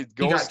theory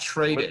goes. He got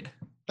traded.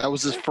 That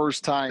was his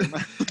first time.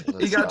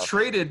 He got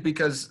traded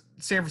because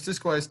San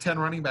Francisco has 10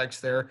 running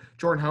backs there.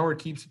 Jordan Howard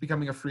keeps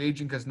becoming a free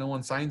agent because no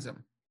one signs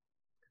him.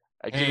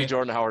 I give you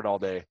Jordan Howard all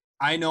day.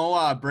 I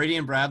know Brady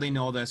and Bradley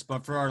know this,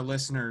 but for our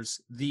listeners,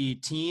 the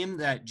team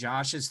that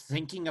Josh is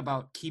thinking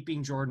about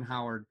keeping Jordan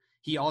Howard,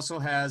 he also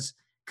has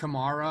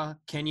Kamara,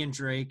 Kenyon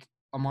Drake,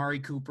 Amari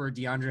Cooper,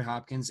 DeAndre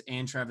Hopkins,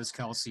 and Travis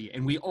Kelce,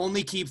 and we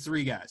only keep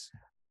 3 guys.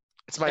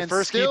 It's my and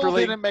first still keeper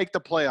league. Didn't make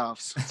the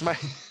playoffs.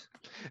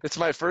 It's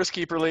my first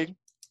keeper league.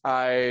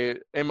 I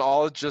am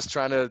all just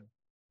trying to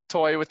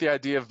toy with the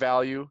idea of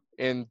value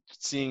and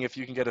seeing if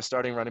you can get a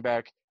starting running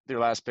back with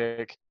your last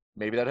pick.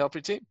 Maybe that'd help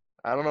your team.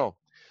 I don't know.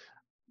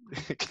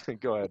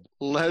 Go ahead.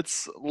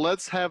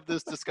 Let's have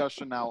this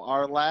discussion now.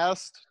 Our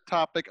last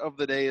topic of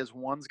the day is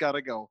one's got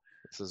to go.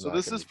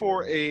 This is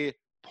for a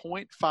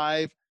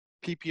 0.5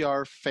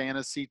 PPR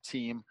fantasy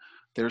team.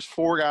 There's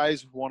 4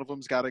 guys. One of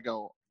them's got to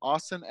go.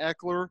 Austin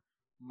Eckler,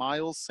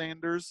 Miles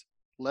Sanders,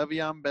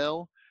 Le'Veon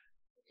Bell,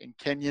 and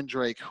Kenyon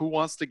Drake. Who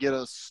wants to get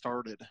us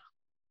started?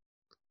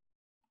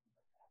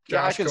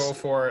 Josh, go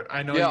for it.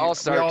 I know I'll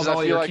start. We all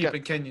know you're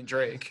keeping Kenyon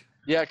Drake.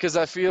 Yeah, because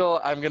I feel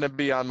I'm going to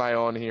be on my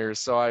own here,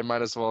 so I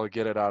might as well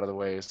get it out of the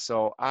way.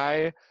 So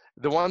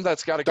the one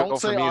that's got to go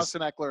for me Don't say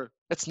Austin Eckler.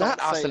 It's not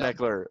Austin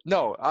Eckler.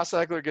 No,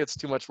 Austin Eckler gets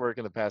too much work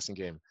in the passing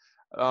game.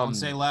 Don't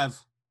say Lev.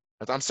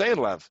 I'm saying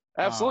Lev.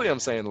 Absolutely, I'm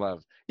saying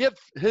Lev. Yep,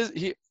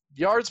 his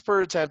yards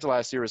per attempt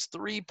last year was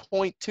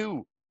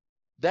 3.2.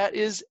 That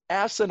is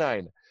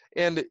asinine.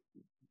 And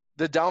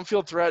the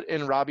downfield threat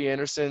in Robbie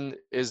Anderson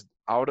is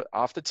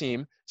off the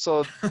team,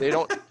 so they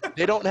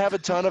don't have a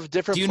ton of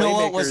different. Do you know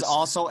what was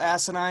also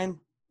asinine?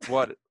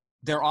 What?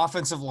 Their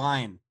offensive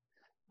line.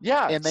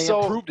 Yeah, and they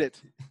improved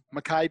it.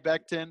 Mekhi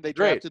Becton. They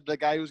drafted the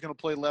guy who's going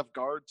to play left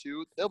guard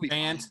too. They'll be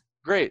fine.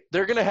 Great.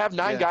 They're going to have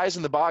 9 guys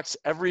in the box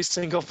every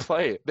single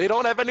play. They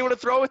don't have anyone to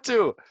throw it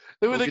to.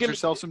 Get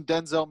yourself some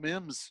Denzel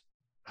Mims.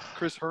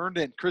 Chris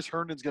Herndon. Chris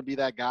Herndon's going to be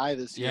that guy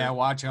this year. Yeah,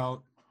 watch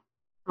out.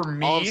 For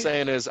me, All I'm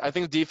saying is I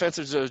think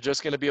defenses are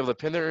just going to be able to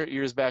pin their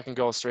ears back and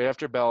go straight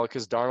after Bell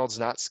because Darnold's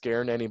not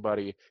scaring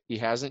anybody. He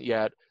hasn't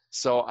yet.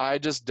 So I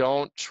just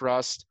don't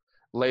trust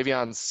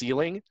Le'Veon's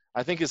ceiling.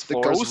 I think his The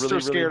floor is ghosts really, are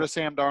scared really of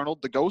Sam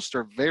Darnold. The ghosts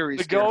are very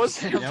the scared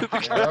ghosts. of Sam Yep.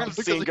 Darnold. I'm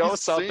because seeing he's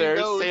ghosts out seeing there.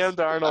 ghosts. Sam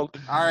Darnold.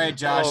 All right,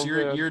 Josh, Oh,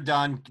 man. you're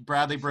done.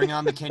 Bradley, bring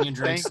on the Kenyon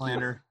Drake Thank you.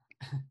 slander.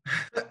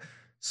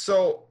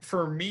 so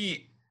for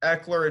me,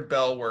 Eckler and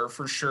Bell were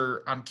for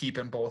sure. I'm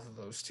keeping both of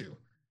those two.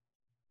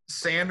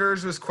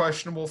 Sanders was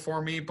questionable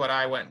for me, but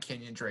I went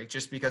Kenyon Drake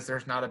just because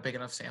there's not a big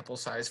enough sample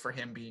size for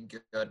him being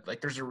good. Like,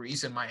 there's a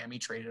reason Miami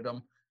traded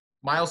him.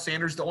 Miles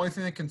Sanders, the only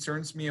thing that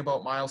concerns me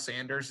about Miles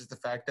Sanders is the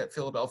fact that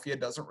Philadelphia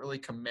doesn't really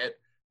commit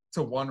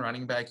to one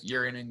running back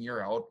year in and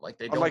year out. Like,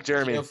 they don't Unlike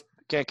Jeremy, give,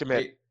 can't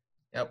commit.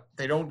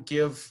 they don't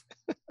give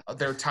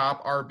their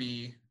top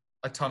RB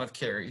a ton of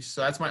carries.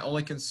 So that's my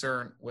only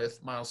concern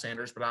with Miles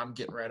Sanders, but I'm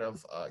getting rid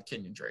of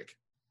Kenyon Drake.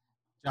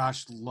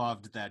 Josh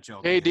loved that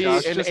joke. KD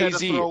Josh and just had to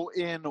AZ. throw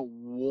in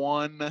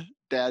one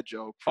dad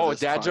joke. For Oh, this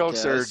dad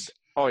jokes are. podcast,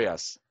 Oh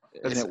yes.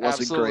 and It's it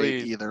wasn't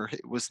great absolutely- either.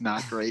 It was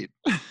not great.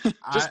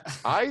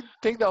 I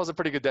think that was a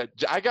pretty good dad.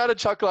 I got a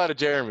chuckle out of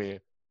Jeremy.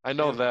 I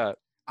know that.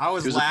 I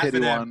was It was a pity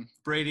laughing at one.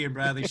 Brady and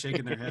Bradley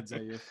shaking their heads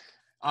at you.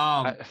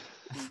 I,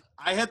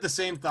 I had the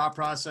same thought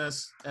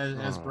process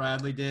as Oh.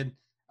 Bradley did.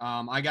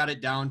 I got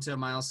it down to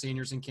Miles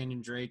Sanders and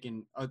Kenyon Drake,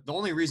 and the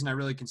only reason I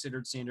really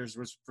considered Sanders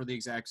was for the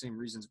exact same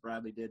reasons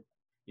Bradley did.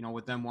 You know,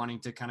 with them wanting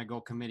to kind of go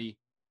committee,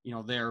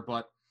 there.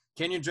 But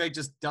Kenyon Drake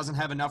just doesn't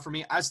have enough for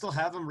me. I still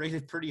have him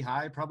rated pretty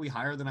high, probably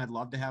higher than I'd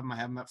love to have him. I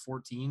have him at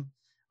 14.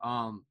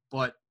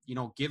 But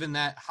given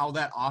that how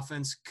that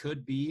offense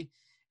could be,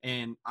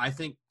 and I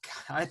think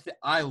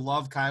I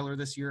love Kyler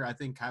this year. I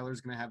think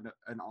Kyler's going to have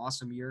an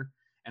awesome year,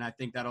 and I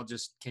think that'll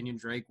just Kenyon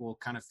Drake will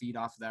kind of feed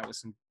off of that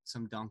with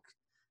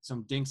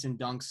some dinks and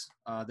dunks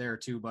there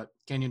too. But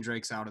Kenyon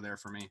Drake's out of there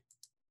for me.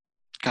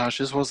 Gosh,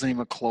 this wasn't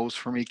even close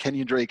for me.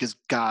 Kenyon Drake has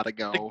got to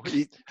go.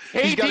 He's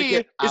gotta KD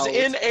get is out.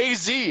 in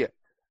AZ.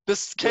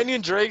 This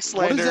Kenyon Drake What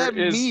slander does that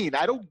is. mean?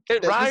 I don't.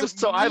 It that rhymes, doesn't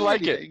so I mean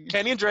like anything. it.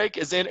 Kenyon Drake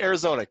is in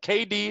Arizona.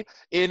 KD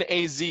in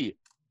AZ.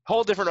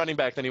 Whole different running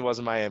back than he was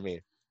in Miami.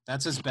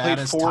 That's as Played bad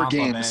as 4 Tampa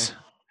games. Bay.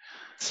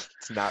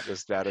 It's not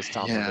as bad as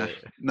Tampa Yeah. Bay.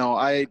 No,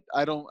 I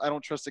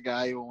don't trust a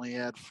guy who only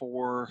had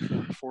four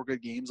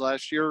good games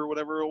last year or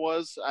whatever it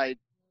was.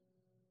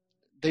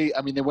 They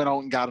went out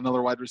and got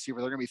another wide receiver.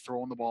 They're gonna be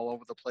throwing the ball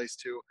over the place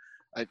too.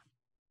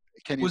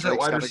 Kenyon Who's that Drake's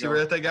wide gotta receiver go.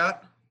 that they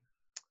got?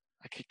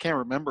 I can't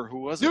remember who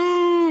was it.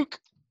 Duke.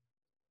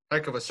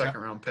 Heck of a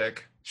second-round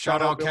pick.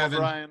 Shout out Bill Kevin.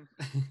 O'Brien.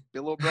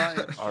 Bill O'Brien.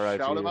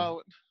 R.I.P. Shout him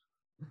out.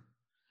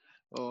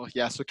 Oh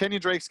yeah, so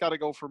Kenyon Drake's got to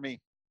go for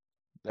me.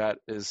 That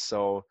is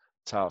so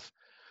tough.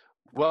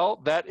 Well,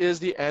 that is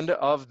the end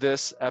of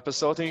this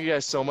episode. Thank you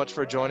guys so much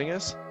for joining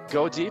us.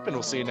 Go deep, and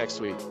we'll see you next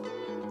week.